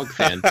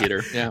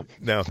 Peter. Yeah.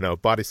 No,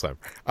 Body Slam.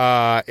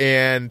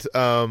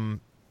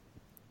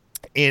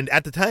 And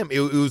at the time, it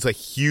was a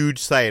huge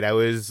site. I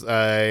was,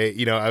 I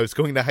was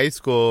going to high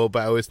school,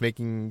 but I was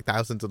making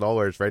thousands of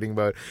dollars writing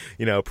about,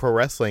 pro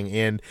wrestling.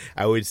 And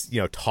I was,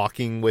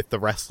 talking with the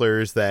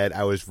wrestlers that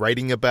I was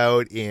writing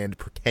about and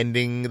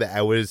pretending that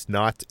I was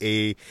not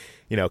a,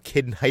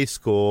 kid in high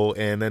school.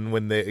 And then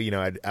when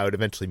I would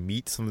eventually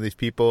meet some of these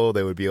people,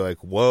 they would be like,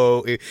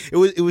 whoa,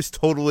 it was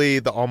totally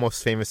the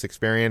Almost Famous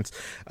experience.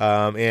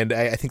 And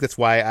I think that's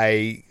why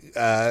I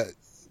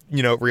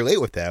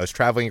relate with that. I was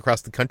traveling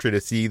across the country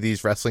to see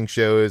these wrestling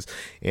shows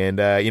and,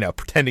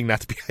 pretending not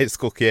to be a high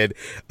school kid,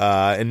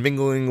 and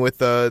mingling with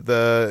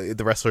the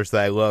wrestlers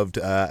that I loved.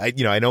 I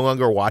no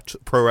longer watch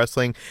pro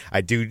wrestling.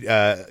 I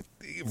do,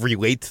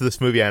 relate to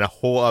this movie on a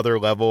whole other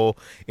level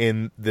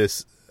in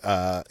this,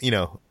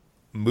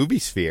 movie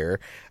sphere,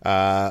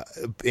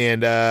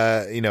 and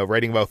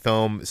writing about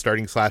film,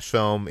 starting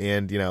 /film,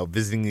 and,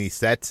 visiting these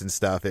sets and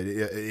stuff.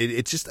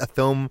 It's just a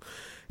film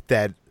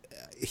that,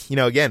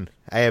 again,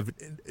 I have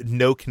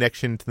no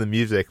connection to the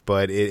music,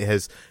 but it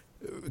has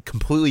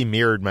completely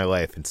mirrored my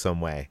life in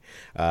some way,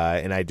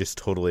 and I just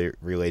totally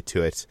relate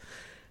to it.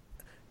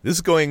 This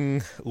is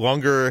going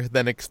longer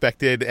than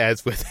expected,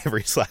 as with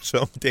every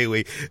 /film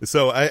daily.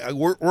 So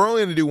we're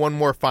only going to do one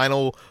more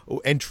final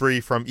entry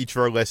from each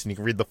of our lists, and you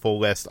can read the full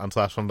list on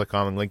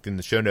 /film.com and linked in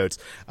the show notes.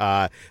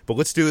 But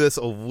let's do this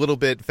a little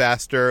bit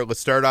faster. Let's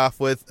start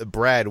off with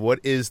Brad. What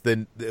is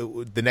the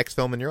next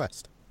film in your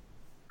list?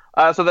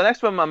 So the next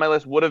film on my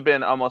list would have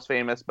been Almost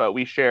Famous, but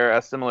we share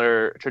a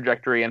similar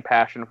trajectory and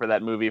passion for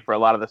that movie for a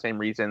lot of the same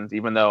reasons,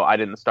 even though I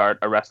didn't start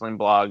a wrestling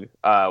blog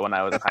when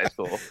I was in high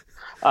school.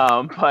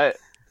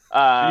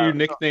 You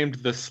nicknamed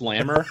the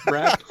Slammer,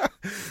 Brad?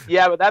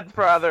 Yeah, but that's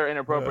for other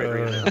inappropriate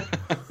reasons.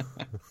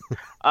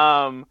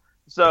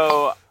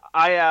 So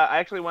I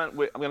actually I'm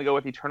going to go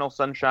with Eternal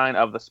Sunshine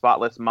of the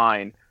Spotless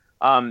Mind.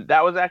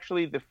 That was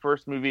actually the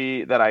first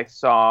movie that I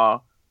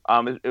saw.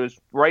 It was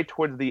right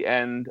towards the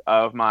end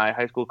of my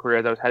high school career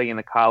as I was heading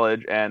into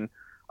college, and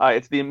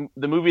it's the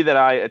movie that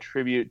I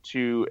attribute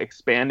to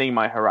expanding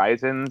my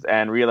horizons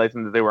and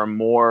realizing that there were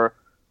more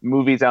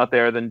movies out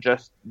there than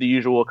just the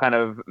usual kind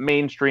of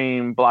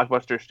mainstream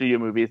blockbuster studio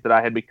movies that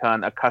I had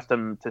become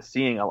accustomed to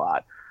seeing a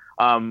lot.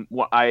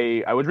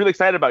 I was really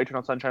excited about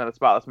Eternal Sunshine of the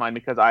Spotless Mind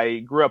because I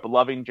grew up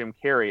loving Jim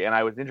Carrey, and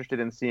I was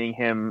interested in seeing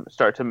him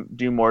start to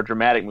do more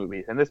dramatic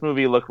movies. And this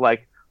movie looked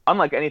like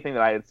unlike anything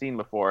that I had seen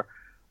before.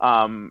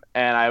 And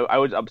I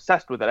was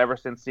obsessed with it ever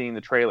since seeing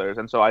the trailers.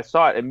 And so I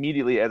saw it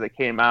immediately as it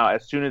came out,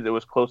 as soon as it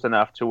was close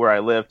enough to where I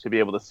lived to be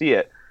able to see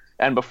it.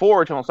 And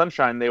before Eternal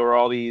Sunshine, there were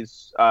all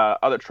these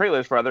other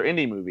trailers for other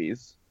indie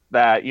movies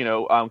that,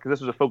 because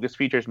this was a Focus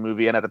Features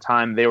movie, and at the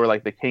time they were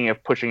like the king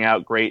of pushing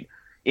out great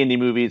indie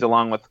movies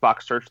along with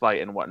Fox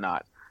Searchlight and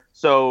whatnot.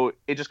 So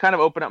it just kind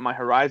of opened up my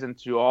horizon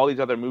to all these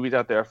other movies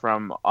out there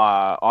from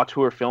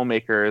auteur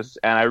filmmakers,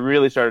 and I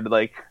really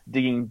started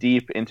digging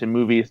deep into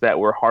movies that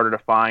were harder to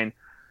find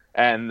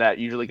and that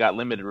usually got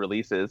limited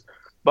releases.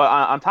 But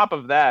on top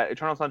of that,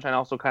 Eternal Sunshine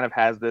also kind of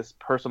has this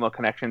personal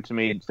connection to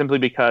me simply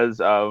because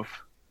of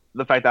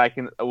the fact that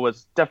I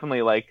was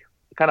definitely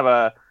kind of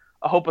a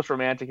hopeless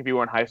romantic if you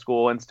were in high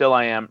school, and still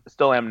am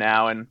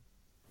now, and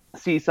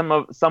see some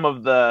of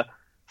the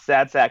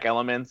sad sack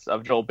elements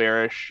of Joel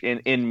Barish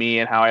in me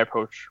and how I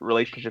approach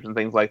relationships and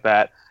things like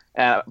that.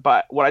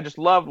 But what I just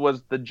loved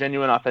was the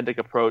genuine, authentic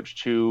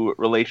approach to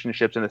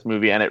relationships in this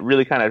movie, and it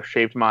really kind of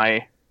shaped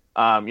my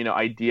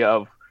idea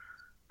of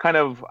kind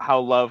of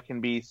how love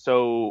can be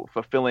so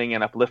fulfilling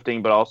and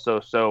uplifting, but also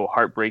so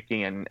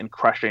heartbreaking and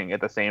crushing at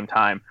the same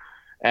time.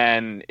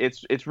 And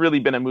it's really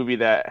been a movie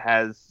that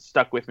has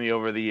stuck with me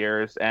over the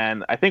years.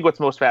 And I think what's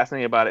most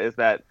fascinating about it is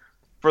that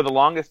for the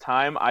longest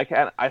time,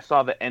 I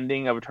saw the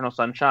ending of Eternal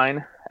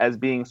Sunshine as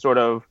being sort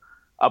of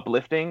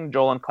uplifting.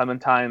 Joel and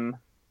Clementine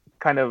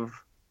kind of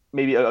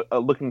maybe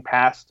looking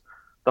past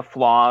the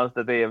flaws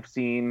that they have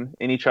seen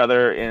in each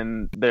other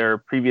in their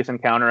previous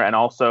encounter, and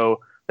also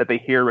that they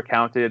hear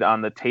recounted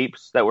on the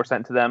tapes that were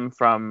sent to them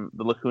from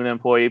the Lacuna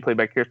employee played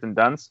by Kirsten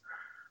Dunst.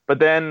 But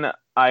then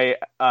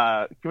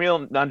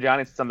Camille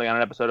Nanjiani said something on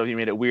an episode of You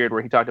Made It Weird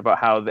where he talked about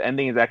how the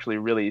ending is actually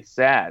really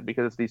sad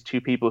because it's these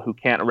two people who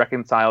can't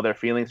reconcile their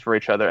feelings for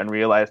each other and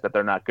realize that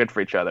they're not good for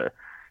each other.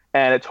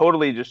 And it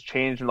totally just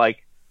changed my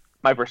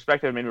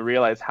perspective and made me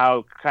realize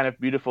how kind of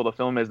beautiful the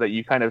film is, that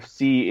you kind of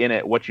see in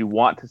it what you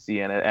want to see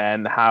in it,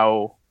 and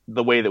how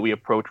the way that we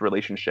approach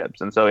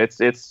relationships. And so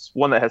it's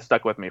one that has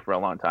stuck with me for a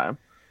long time.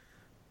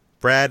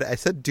 Brad, I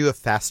said do a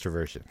faster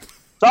version.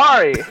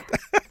 Sorry.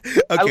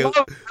 Okay. I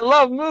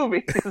love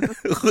movies.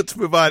 Let's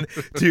move on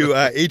to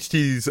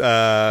HT's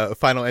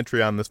final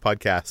entry on this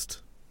podcast.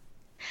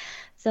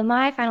 So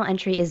my final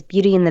entry is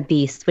Beauty and the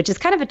Beast, which is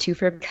kind of a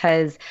twofer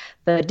because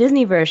the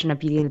Disney version of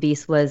Beauty and the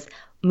Beast was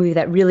a movie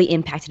that really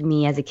impacted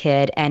me as a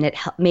kid, and it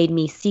made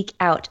me seek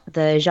out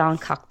the Jean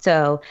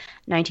Cocteau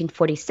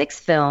 1946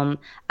 film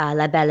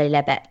La Belle et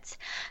la Bête.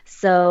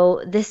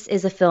 So this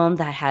is a film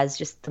that has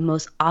just the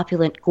most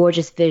opulent,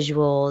 gorgeous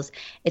visuals.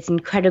 It's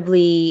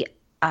incredibly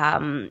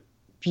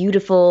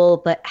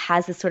beautiful, but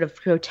has this sort of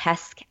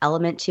grotesque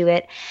element to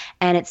it.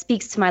 And it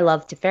speaks to my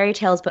love to fairy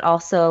tales, but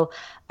also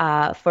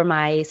for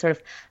my sort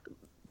of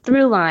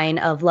through line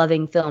of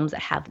loving films that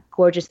have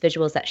gorgeous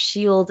visuals that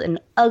shield an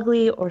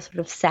ugly or sort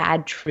of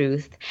sad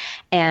truth.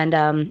 And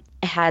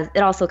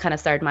it also kind of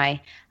started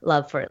my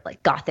love for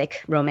like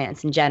gothic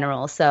romance in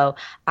general. So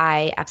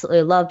I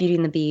absolutely love Beauty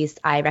and the Beast.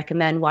 I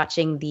recommend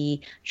watching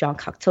the Jean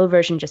Cocteau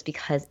version just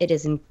because it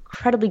is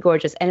incredibly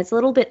gorgeous, and it's a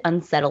little bit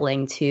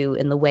unsettling too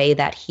in the way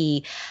that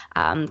he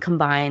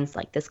combines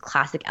like this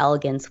classic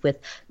elegance with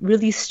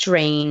really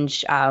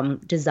strange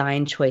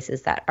design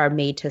choices that are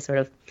made to sort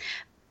of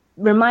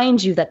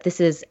remind you that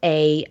this is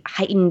a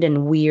heightened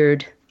and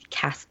weird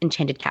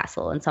enchanted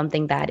castle, and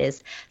something that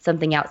is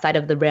something outside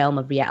of the realm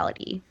of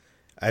reality.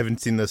 I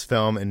haven't seen this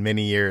film in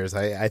many years.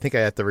 I think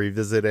I have to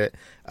revisit it.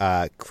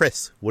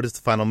 Chris, what is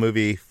the final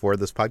movie for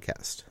this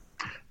podcast?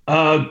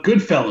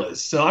 Goodfellas.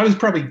 So I was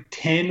probably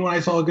 10 when I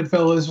saw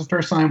Goodfellas the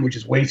first time, which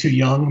is way too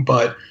young,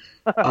 but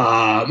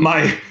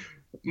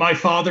my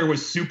father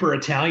was super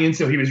Italian,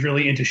 so he was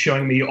really into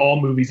showing me all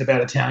movies about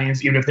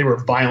Italians, even if they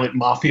were violent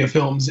mafia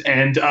films.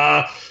 And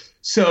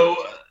so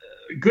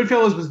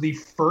Goodfellas was the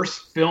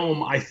first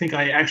film I think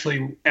I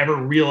actually ever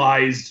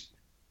realized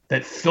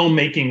that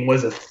filmmaking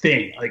was a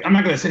thing. Like, I'm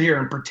not going to sit here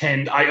and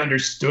pretend I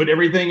understood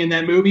everything in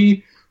that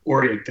movie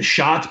or like, the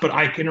shots, but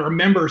I can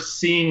remember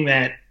seeing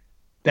that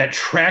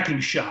tracking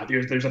shot.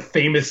 There's a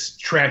famous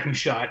tracking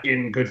shot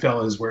in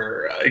Goodfellas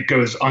where it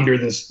goes under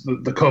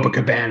the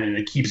Copacabana and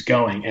it keeps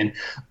going. And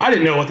I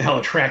didn't know what the hell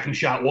a tracking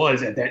shot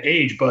was at that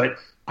age, but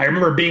I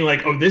remember being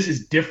like, oh, this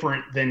is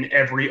different than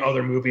every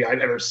other movie I've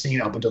ever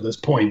seen up until this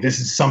point. This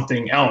is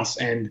something else.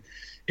 And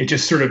it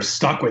just sort of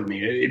stuck with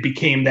me. It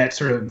became that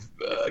sort of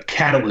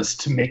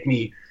catalyst to make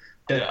me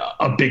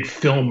a big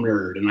film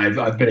nerd. And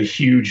I've been a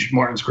huge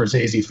Martin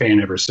Scorsese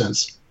fan ever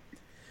since.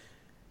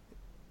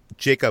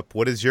 Jacob,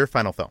 what is your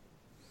final film?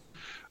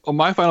 Well,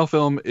 my final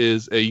film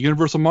is a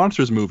Universal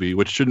Monsters movie,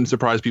 which shouldn't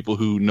surprise people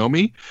who know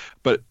me.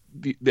 But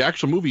the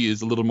actual movie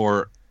is a little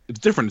more, it's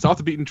different. It's off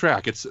the beaten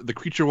track. It's The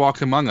Creature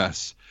Walks Among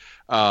Us,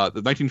 the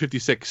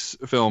 1956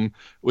 film,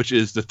 which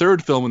is the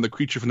third film in the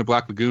Creature from the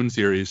Black Lagoon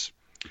series.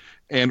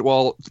 And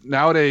while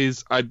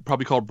nowadays I'd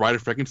probably call Bride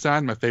of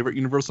Frankenstein my favorite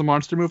Universal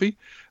monster movie,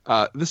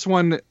 this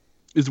one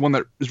is one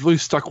that is really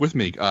stuck with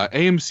me.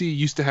 AMC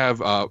used to have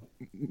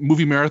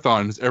movie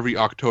marathons every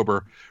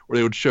October where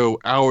they would show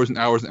hours and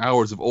hours and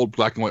hours of old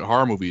black and white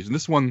horror movies. And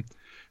this one,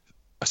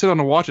 I sat down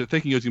to watch it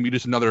thinking it was going to be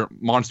just another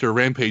monster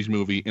rampage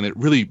movie, and it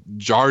really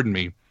jarred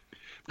me.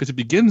 Because it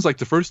begins like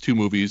the first two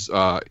movies.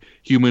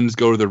 Humans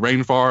go to the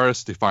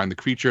rainforest, they find the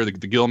creature, the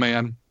Gill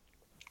Man,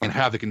 and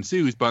havoc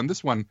ensues. But in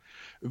this one,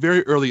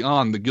 very early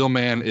on, the Gill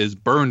Man is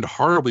burned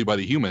horribly by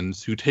the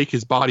humans, who take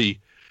his body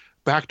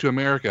back to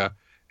America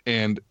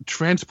and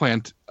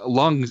transplant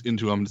lungs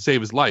into him to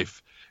save his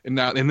life, and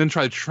then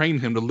try to train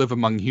him to live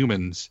among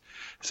humans.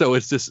 So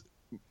it's this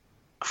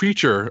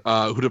creature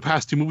who the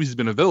past two movies has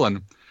been a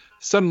villain,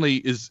 suddenly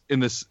is in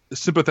this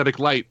sympathetic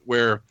light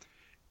where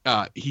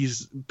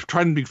he's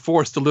trying to be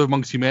forced to live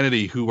amongst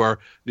humanity who are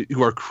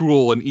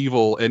cruel and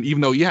evil. And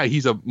even though, yeah,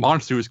 he's a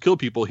monster who's killed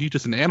people, he's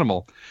just an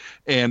animal.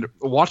 And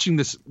watching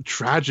this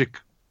tragic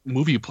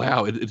movie play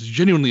out, it's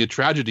genuinely a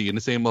tragedy in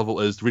the same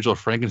level as the original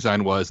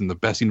Frankenstein was and the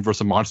best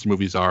Universal monster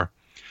movies are.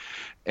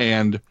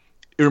 And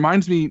it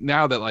reminds me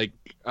now that like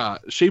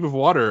Shape of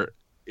Water,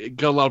 it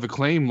got a lot of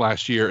acclaim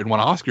last year and won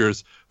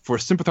Oscars for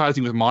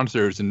sympathizing with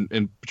monsters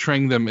and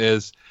portraying them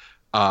as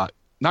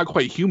not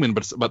quite human,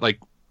 but like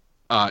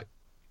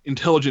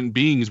intelligent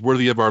beings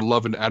worthy of our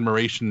love and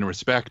admiration and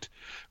respect.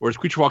 Whereas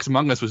Creature Walks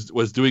Among Us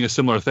was doing a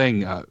similar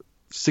thing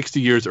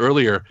 60 years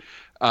earlier,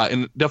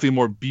 in definitely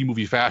more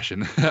B-movie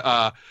fashion.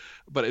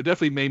 But it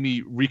definitely made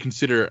me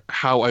reconsider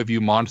how I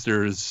view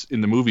monsters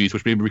in the movies,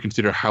 which made me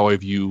reconsider how I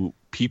view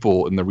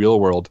people in the real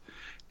world.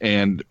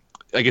 And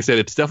like I said,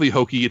 it's definitely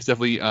hokey. It's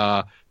definitely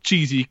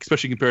cheesy,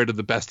 especially compared to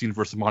the best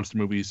Universal monster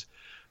movies.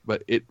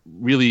 But it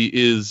really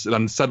is an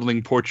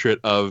unsettling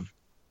portrait of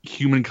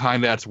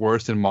humankind at its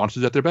worst and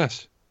monsters at their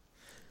best.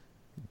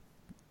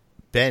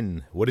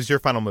 Ben, what is your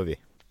final movie?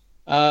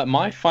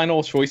 My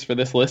final choice for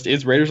this list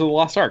is Raiders of the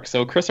Lost Ark.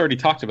 So Chris already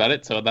talked about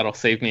it, so that'll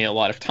save me a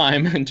lot of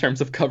time in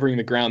terms of covering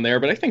the ground there.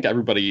 But I think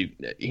everybody,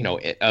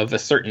 of a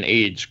certain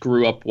age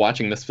grew up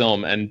watching this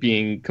film and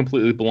being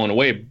completely blown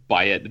away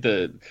by it.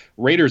 The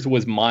Raiders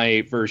was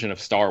my version of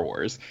Star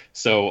Wars.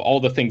 So all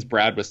the things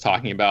Brad was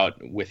talking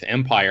about with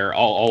Empire,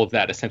 all of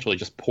that essentially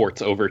just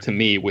ports over to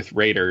me with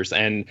Raiders.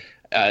 And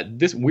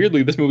this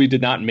movie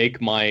did not make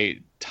my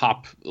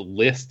top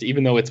list,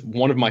 even though it's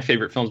one of my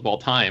favorite films of all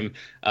time.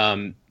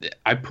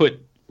 I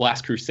put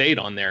Last Crusade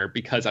on there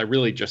because I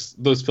really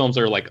those films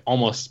are like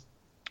almost,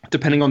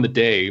 depending on the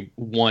day,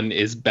 one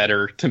is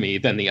better to me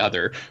than the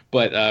other.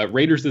 But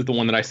Raiders is the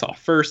one that I saw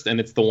first, and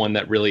it's the one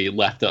that really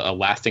left a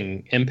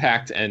lasting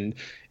impact. And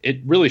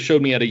it really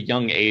showed me at a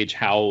young age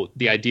how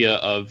the idea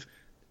of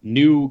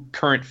new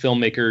current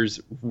filmmakers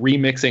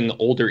remixing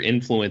older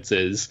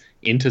influences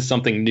into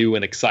something new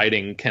and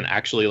exciting can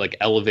actually like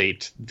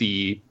elevate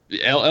beyond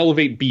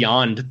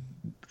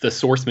the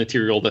source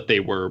material that they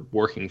were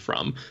working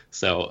from.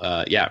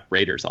 So yeah,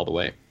 Raiders all the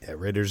way. Yeah,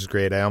 Raiders is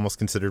great. I almost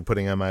considered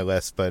putting on my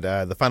list, but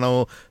the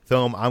final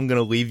film I'm going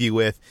to leave you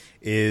with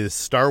is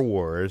Star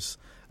Wars.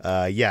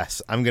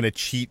 Yes, I'm going to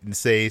cheat and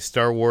say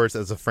Star Wars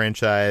as a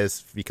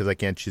franchise because I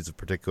can't choose a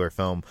particular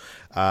film.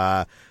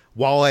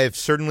 While I've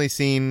certainly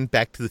seen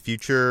Back to the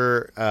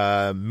Future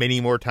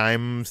many more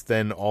times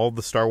than all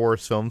the Star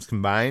Wars films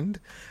combined,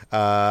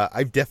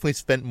 I've definitely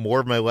spent more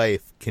of my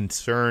life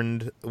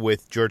concerned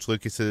with George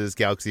Lucas's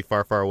Galaxy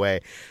Far, Far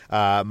Away.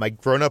 My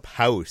grown-up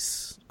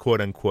house,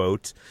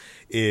 quote-unquote,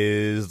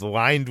 is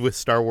lined with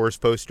Star Wars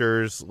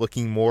posters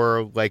looking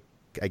more like,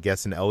 I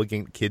guess, an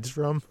elegant kid's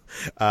room.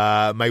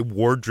 My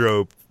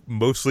wardrobe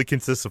mostly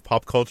consists of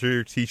pop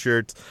culture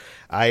t-shirts.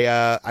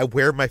 I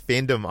wear my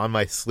fandom on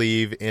my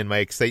sleeve, and my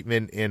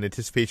excitement and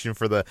anticipation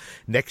for the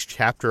next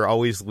chapter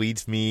always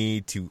leads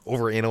me to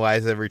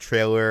overanalyze every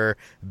trailer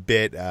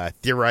bit,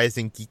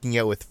 theorizing, geeking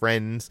out with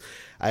friends,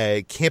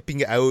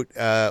 camping out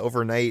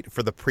overnight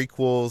for the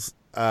prequels,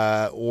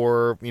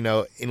 or, you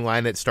know, in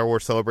line at Star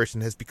Wars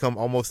Celebration has become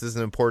almost as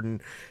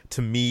important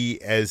to me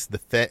as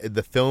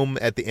the film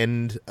at the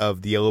end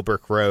of the Yellow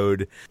Brick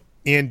Road.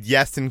 And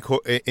yes, in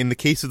the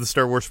case of the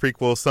Star Wars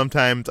prequel,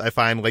 sometimes I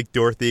find, like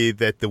Dorothy,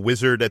 that the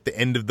wizard at the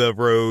end of the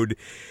road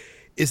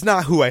is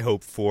not who I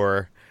hoped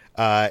for,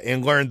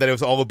 and learned that it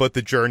was all about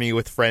the journey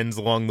with friends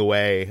along the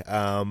way.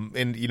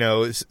 And, you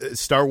know,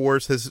 Star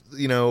Wars has,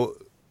 you know,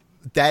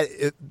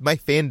 my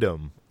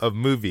fandom of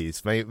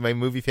movies, my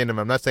movie fandom,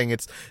 I'm not saying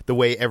it's the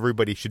way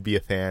everybody should be a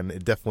fan.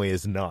 It definitely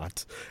is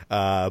not.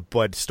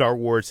 But Star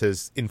Wars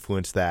has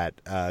influenced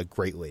that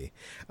greatly.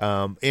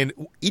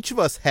 And each of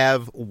us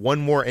have one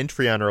more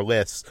entry on our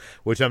list,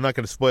 which I'm not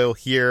going to spoil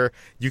here.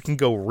 You can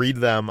go read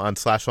them on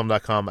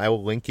slashfilm.com. I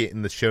will link it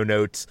in the show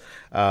notes.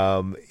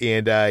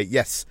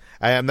 Yes,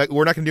 we're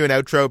not going to do an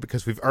outro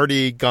because we've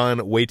already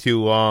gone way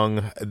too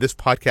long. This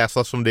podcast,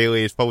 Slash Film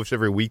Daily, is published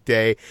every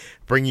weekday,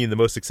 bringing you the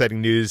most exciting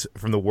news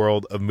from the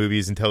world of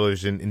movies and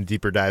television and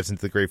deeper dives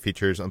into the great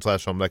features on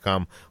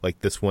slashfilm.com, like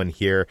this one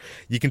here.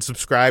 You can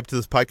subscribe to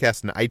this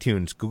podcast on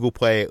iTunes, Google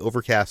Play,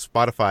 Overcast,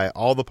 Spotify,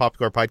 all the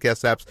popular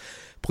podcast apps.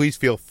 Please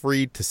feel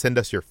free to send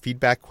us your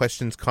feedback,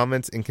 questions,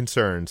 comments, and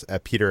concerns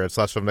at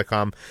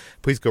peter@slashfilm.com.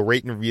 Please go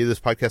rate and review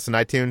this podcast on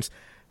iTunes.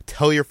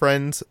 Tell your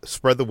friends,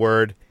 spread the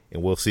word,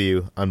 and we'll see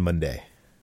you on Monday.